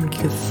think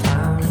you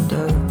found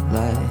a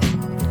light.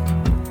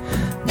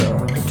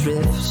 Gonna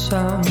drift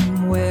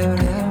somewhere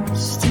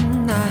else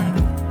tonight.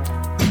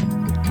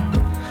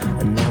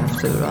 And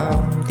after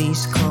all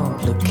these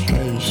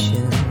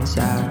complications,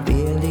 I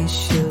really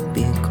should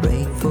be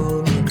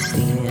grateful it's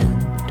the end.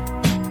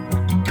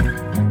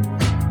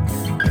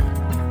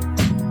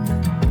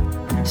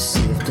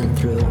 Sifting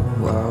through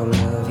all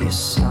of your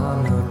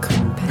summer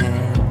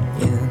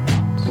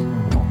companions,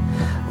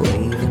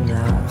 waving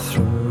out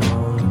from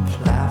on the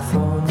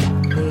platform to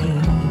me.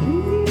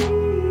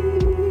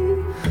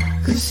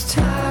 'Cause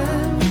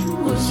time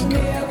was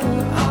never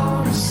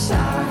on our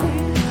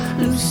side.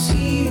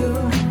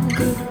 Lucille,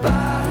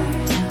 goodbye.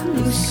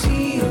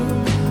 Lucille,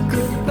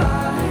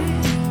 goodbye.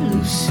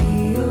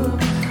 Lucille,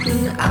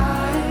 and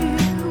I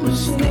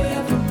was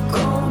never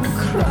gonna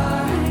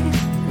cry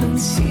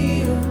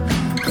until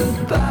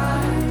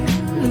goodbye.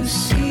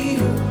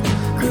 Lucille,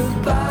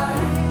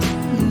 goodbye.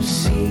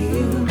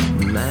 Lucille,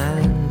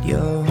 mind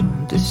your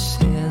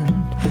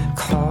descent.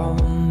 Call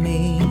me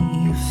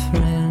a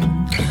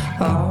friend.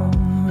 Oh,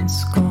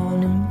 it's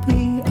gonna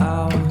be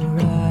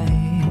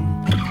alright.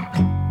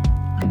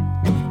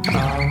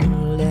 I'll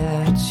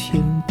let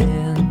you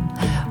bend.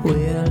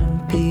 We'll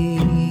be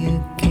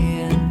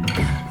again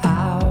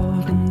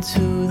out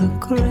into the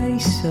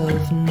grace of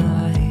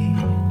night.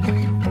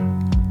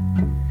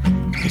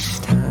 'Cause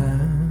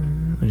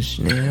time was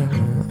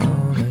never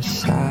on our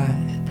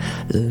side.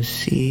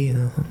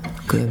 Lucille,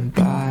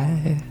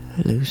 goodbye.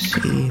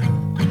 Lucille,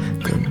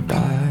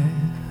 goodbye.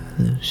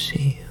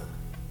 Lucille.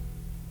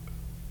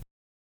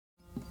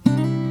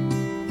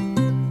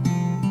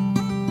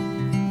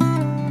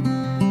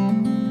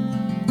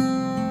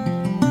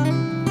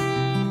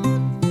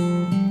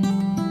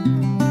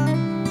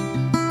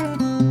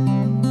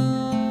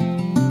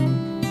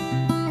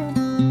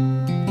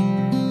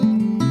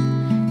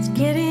 It's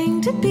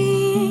getting to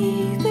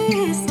be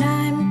this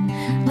time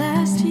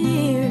last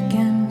year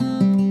again.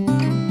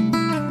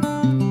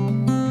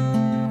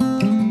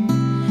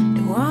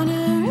 Don't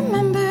wanna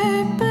remember,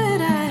 but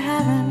I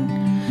haven't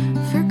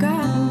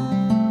forgotten.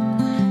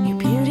 Your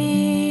beauty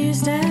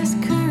used as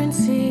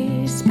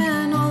currency,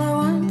 spent all at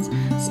once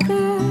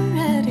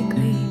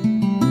sporadically.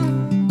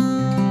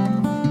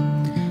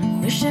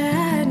 Wish I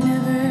had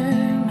never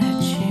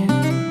met you.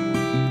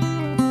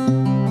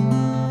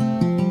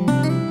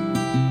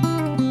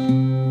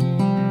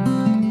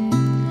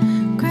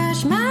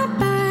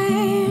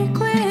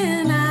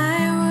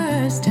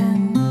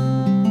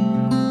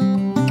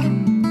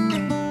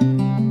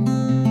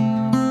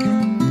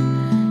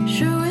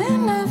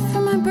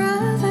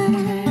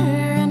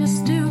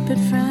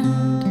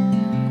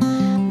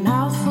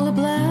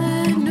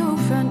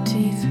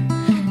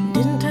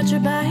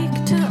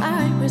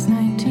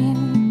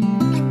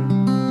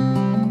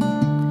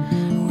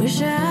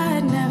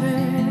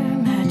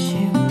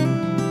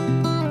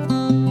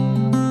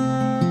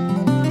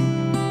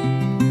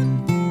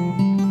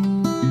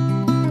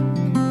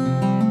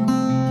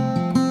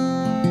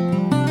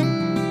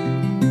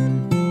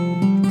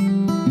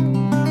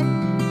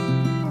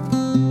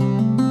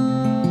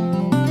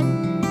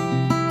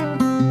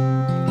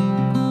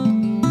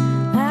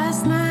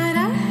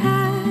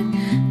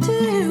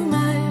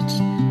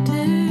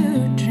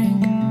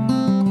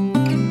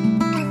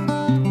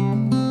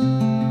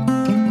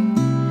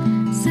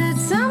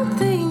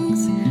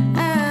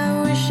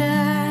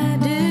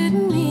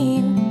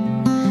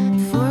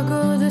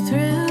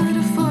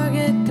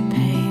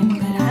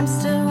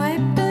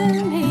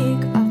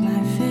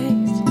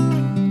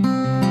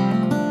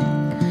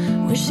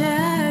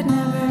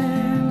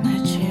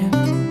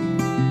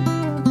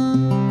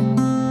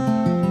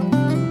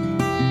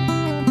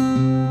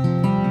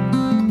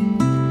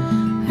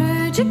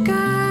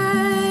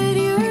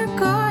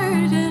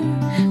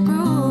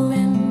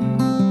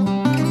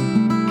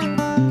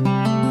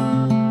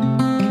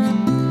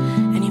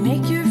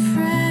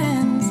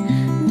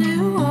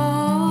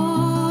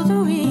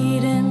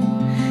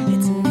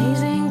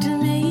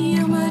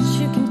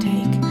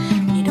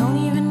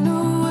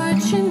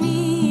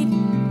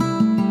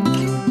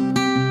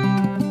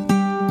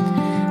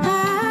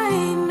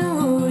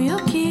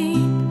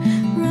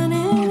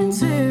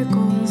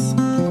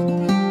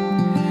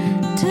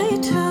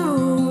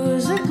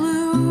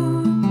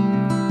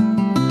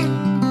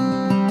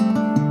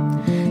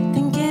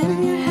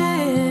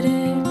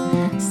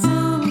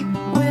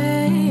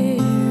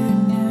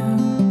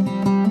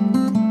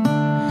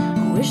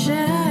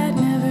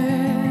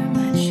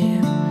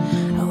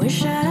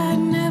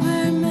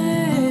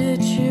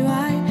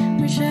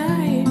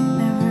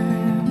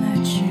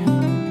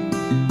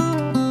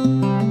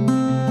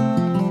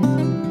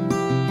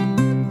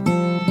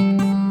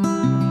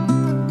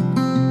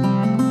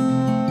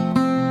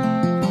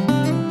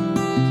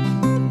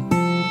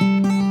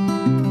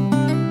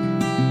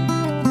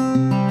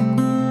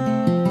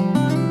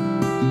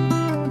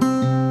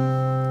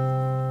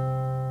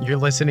 You're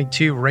listening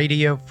to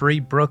Radio Free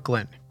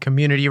Brooklyn,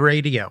 community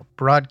radio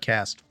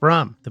broadcast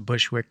from the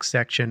Bushwick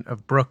section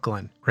of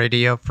Brooklyn.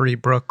 Radio Free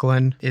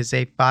Brooklyn is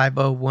a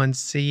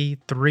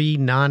 501c3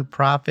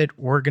 nonprofit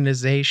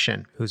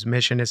organization whose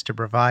mission is to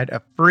provide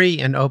a free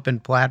and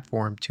open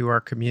platform to our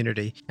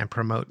community and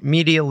promote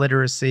media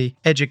literacy,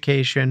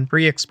 education,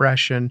 free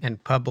expression,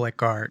 and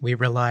public art. We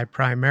rely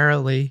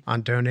primarily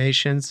on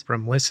donations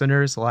from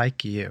listeners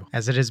like you.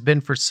 As it has been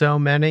for so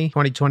many,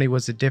 2020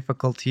 was a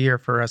difficult year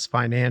for us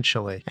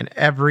financially, and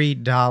every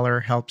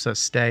dollar helps us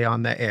stay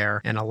on the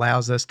air and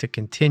allows us to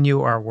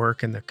continue our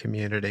work in the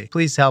community.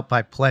 Please help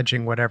by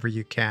pledging whatever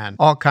you can.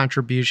 All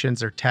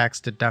contributions are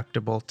tax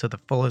deductible to the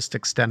fullest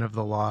extent of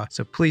the law,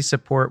 so please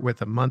support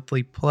with a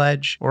monthly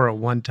pledge or a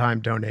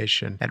one-time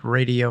donation at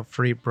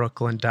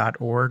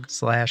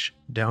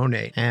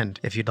radiofreebrooklyn.org/donate. And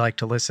if you'd like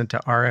to listen to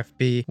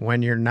RFB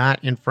when you're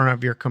not in front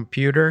of your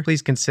computer,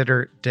 please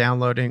consider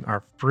downloading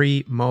our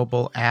free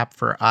mobile app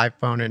for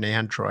iPhone and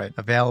Android,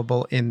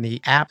 available in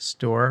the App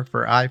Store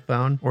for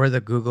iPhone or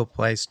the Google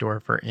Play Store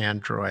for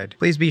Android.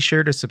 Please be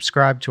sure to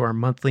subscribe to our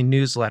monthly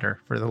newsletter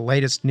for the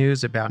latest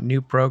news about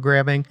new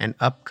programming and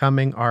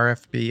upcoming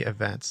RFB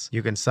events.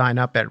 You can sign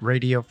up at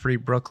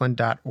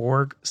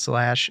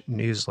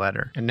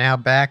radiofreebrooklyn.org/newsletter. And now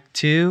back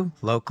to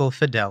Local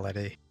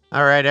Fidelity.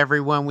 All right,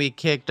 everyone, we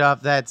kicked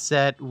off that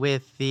set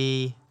with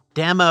the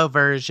demo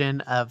version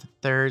of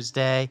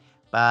Thursday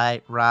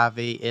by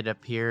Ravi. It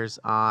appears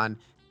on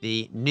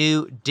the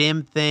new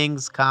Dim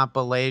Things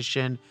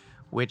compilation,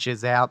 which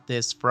is out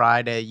this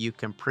Friday. You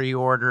can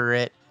pre-order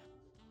it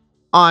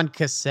on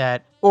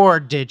cassette or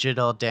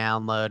digital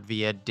download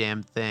via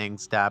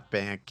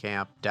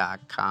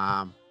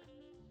dimthings.bandcamp.com.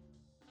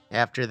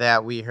 After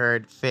that, we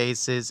heard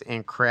Faces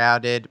in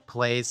Crowded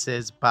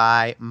Places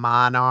by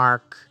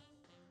Monarch.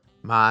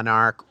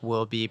 Monarch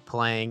will be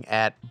playing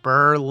at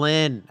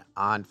Berlin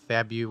on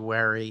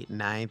February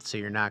 9th, so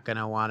you're not going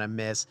to want to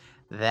miss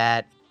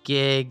that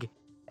gig.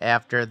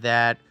 After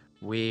that,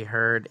 we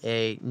heard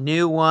a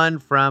new one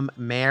from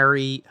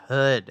Mary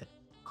Hood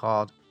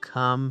called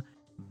Come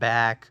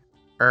Back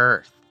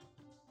Earth.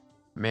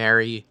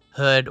 Mary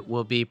Hood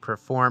will be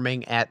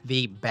performing at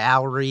the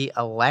Bowery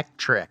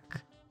Electric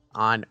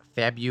on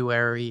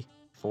February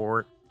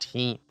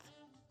 14th.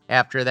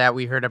 After that,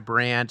 we heard a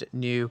brand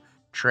new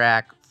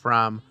track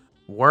from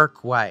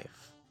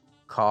Workwife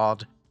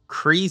called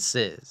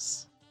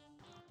Creases.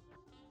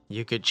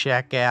 You could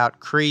check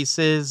out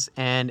Creases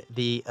and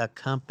the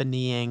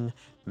accompanying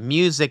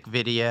music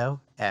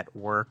video at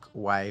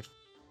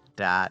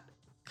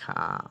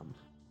workwife.com.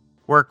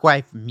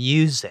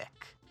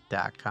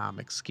 Workwifemusic.com,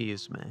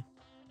 excuse me.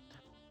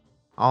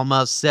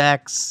 Almost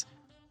Sex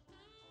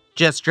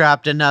just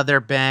dropped another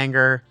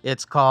banger.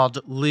 It's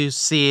called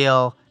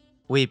Lucille.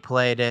 We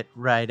played it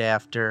right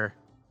after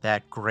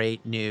that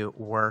great new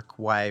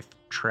Workwife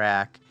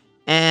track.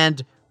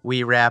 And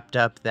we wrapped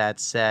up that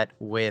set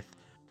with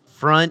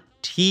Front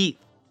Teeth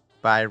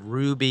by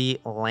Ruby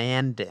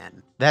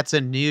Landon. That's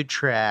a new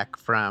track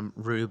from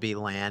Ruby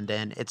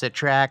Landon. It's a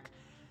track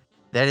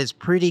that is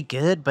pretty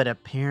good, but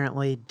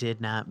apparently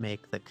did not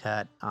make the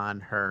cut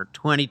on her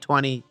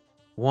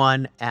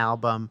 2021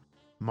 album,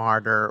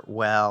 Martyr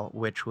Well,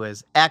 which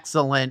was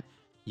excellent.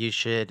 You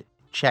should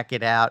check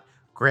it out.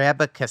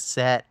 Grab a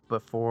cassette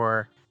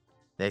before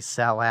they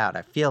sell out.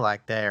 I feel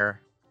like they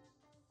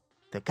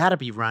got to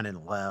be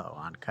running low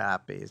on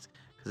copies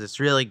because it's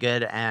really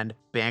good, and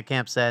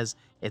Bandcamp says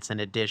it's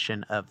an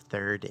edition of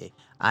 30.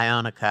 I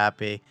own a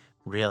copy.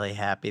 Really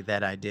happy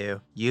that I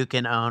do. You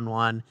can own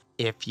one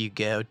if you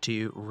go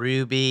to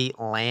Ruby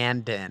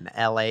Landon,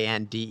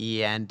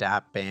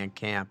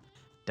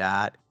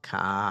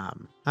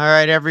 LANDEN.bandcamp.com. All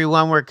right,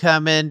 everyone, we're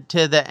coming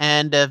to the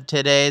end of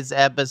today's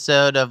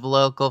episode of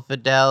Local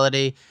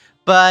Fidelity,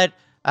 but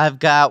I've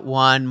got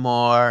one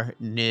more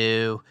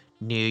new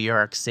New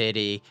York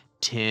City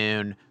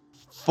tune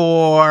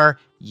for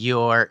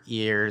your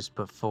ears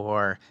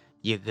before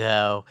you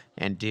go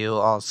and do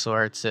all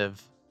sorts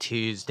of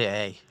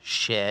Tuesday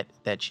shit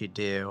that you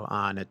do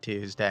on a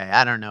Tuesday.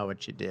 I don't know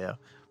what you do,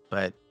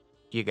 but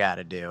you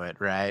gotta do it,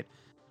 right?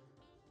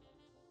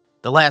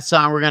 The last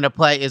song we're gonna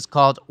play is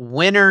called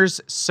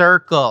Winner's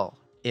Circle.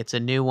 It's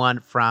a new one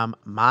from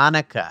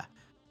Monica.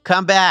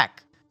 Come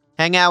back.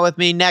 Hang out with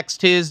me next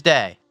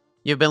Tuesday.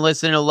 You've been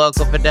listening to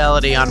Local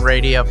Fidelity on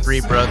Radio Free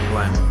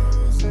Brooklyn.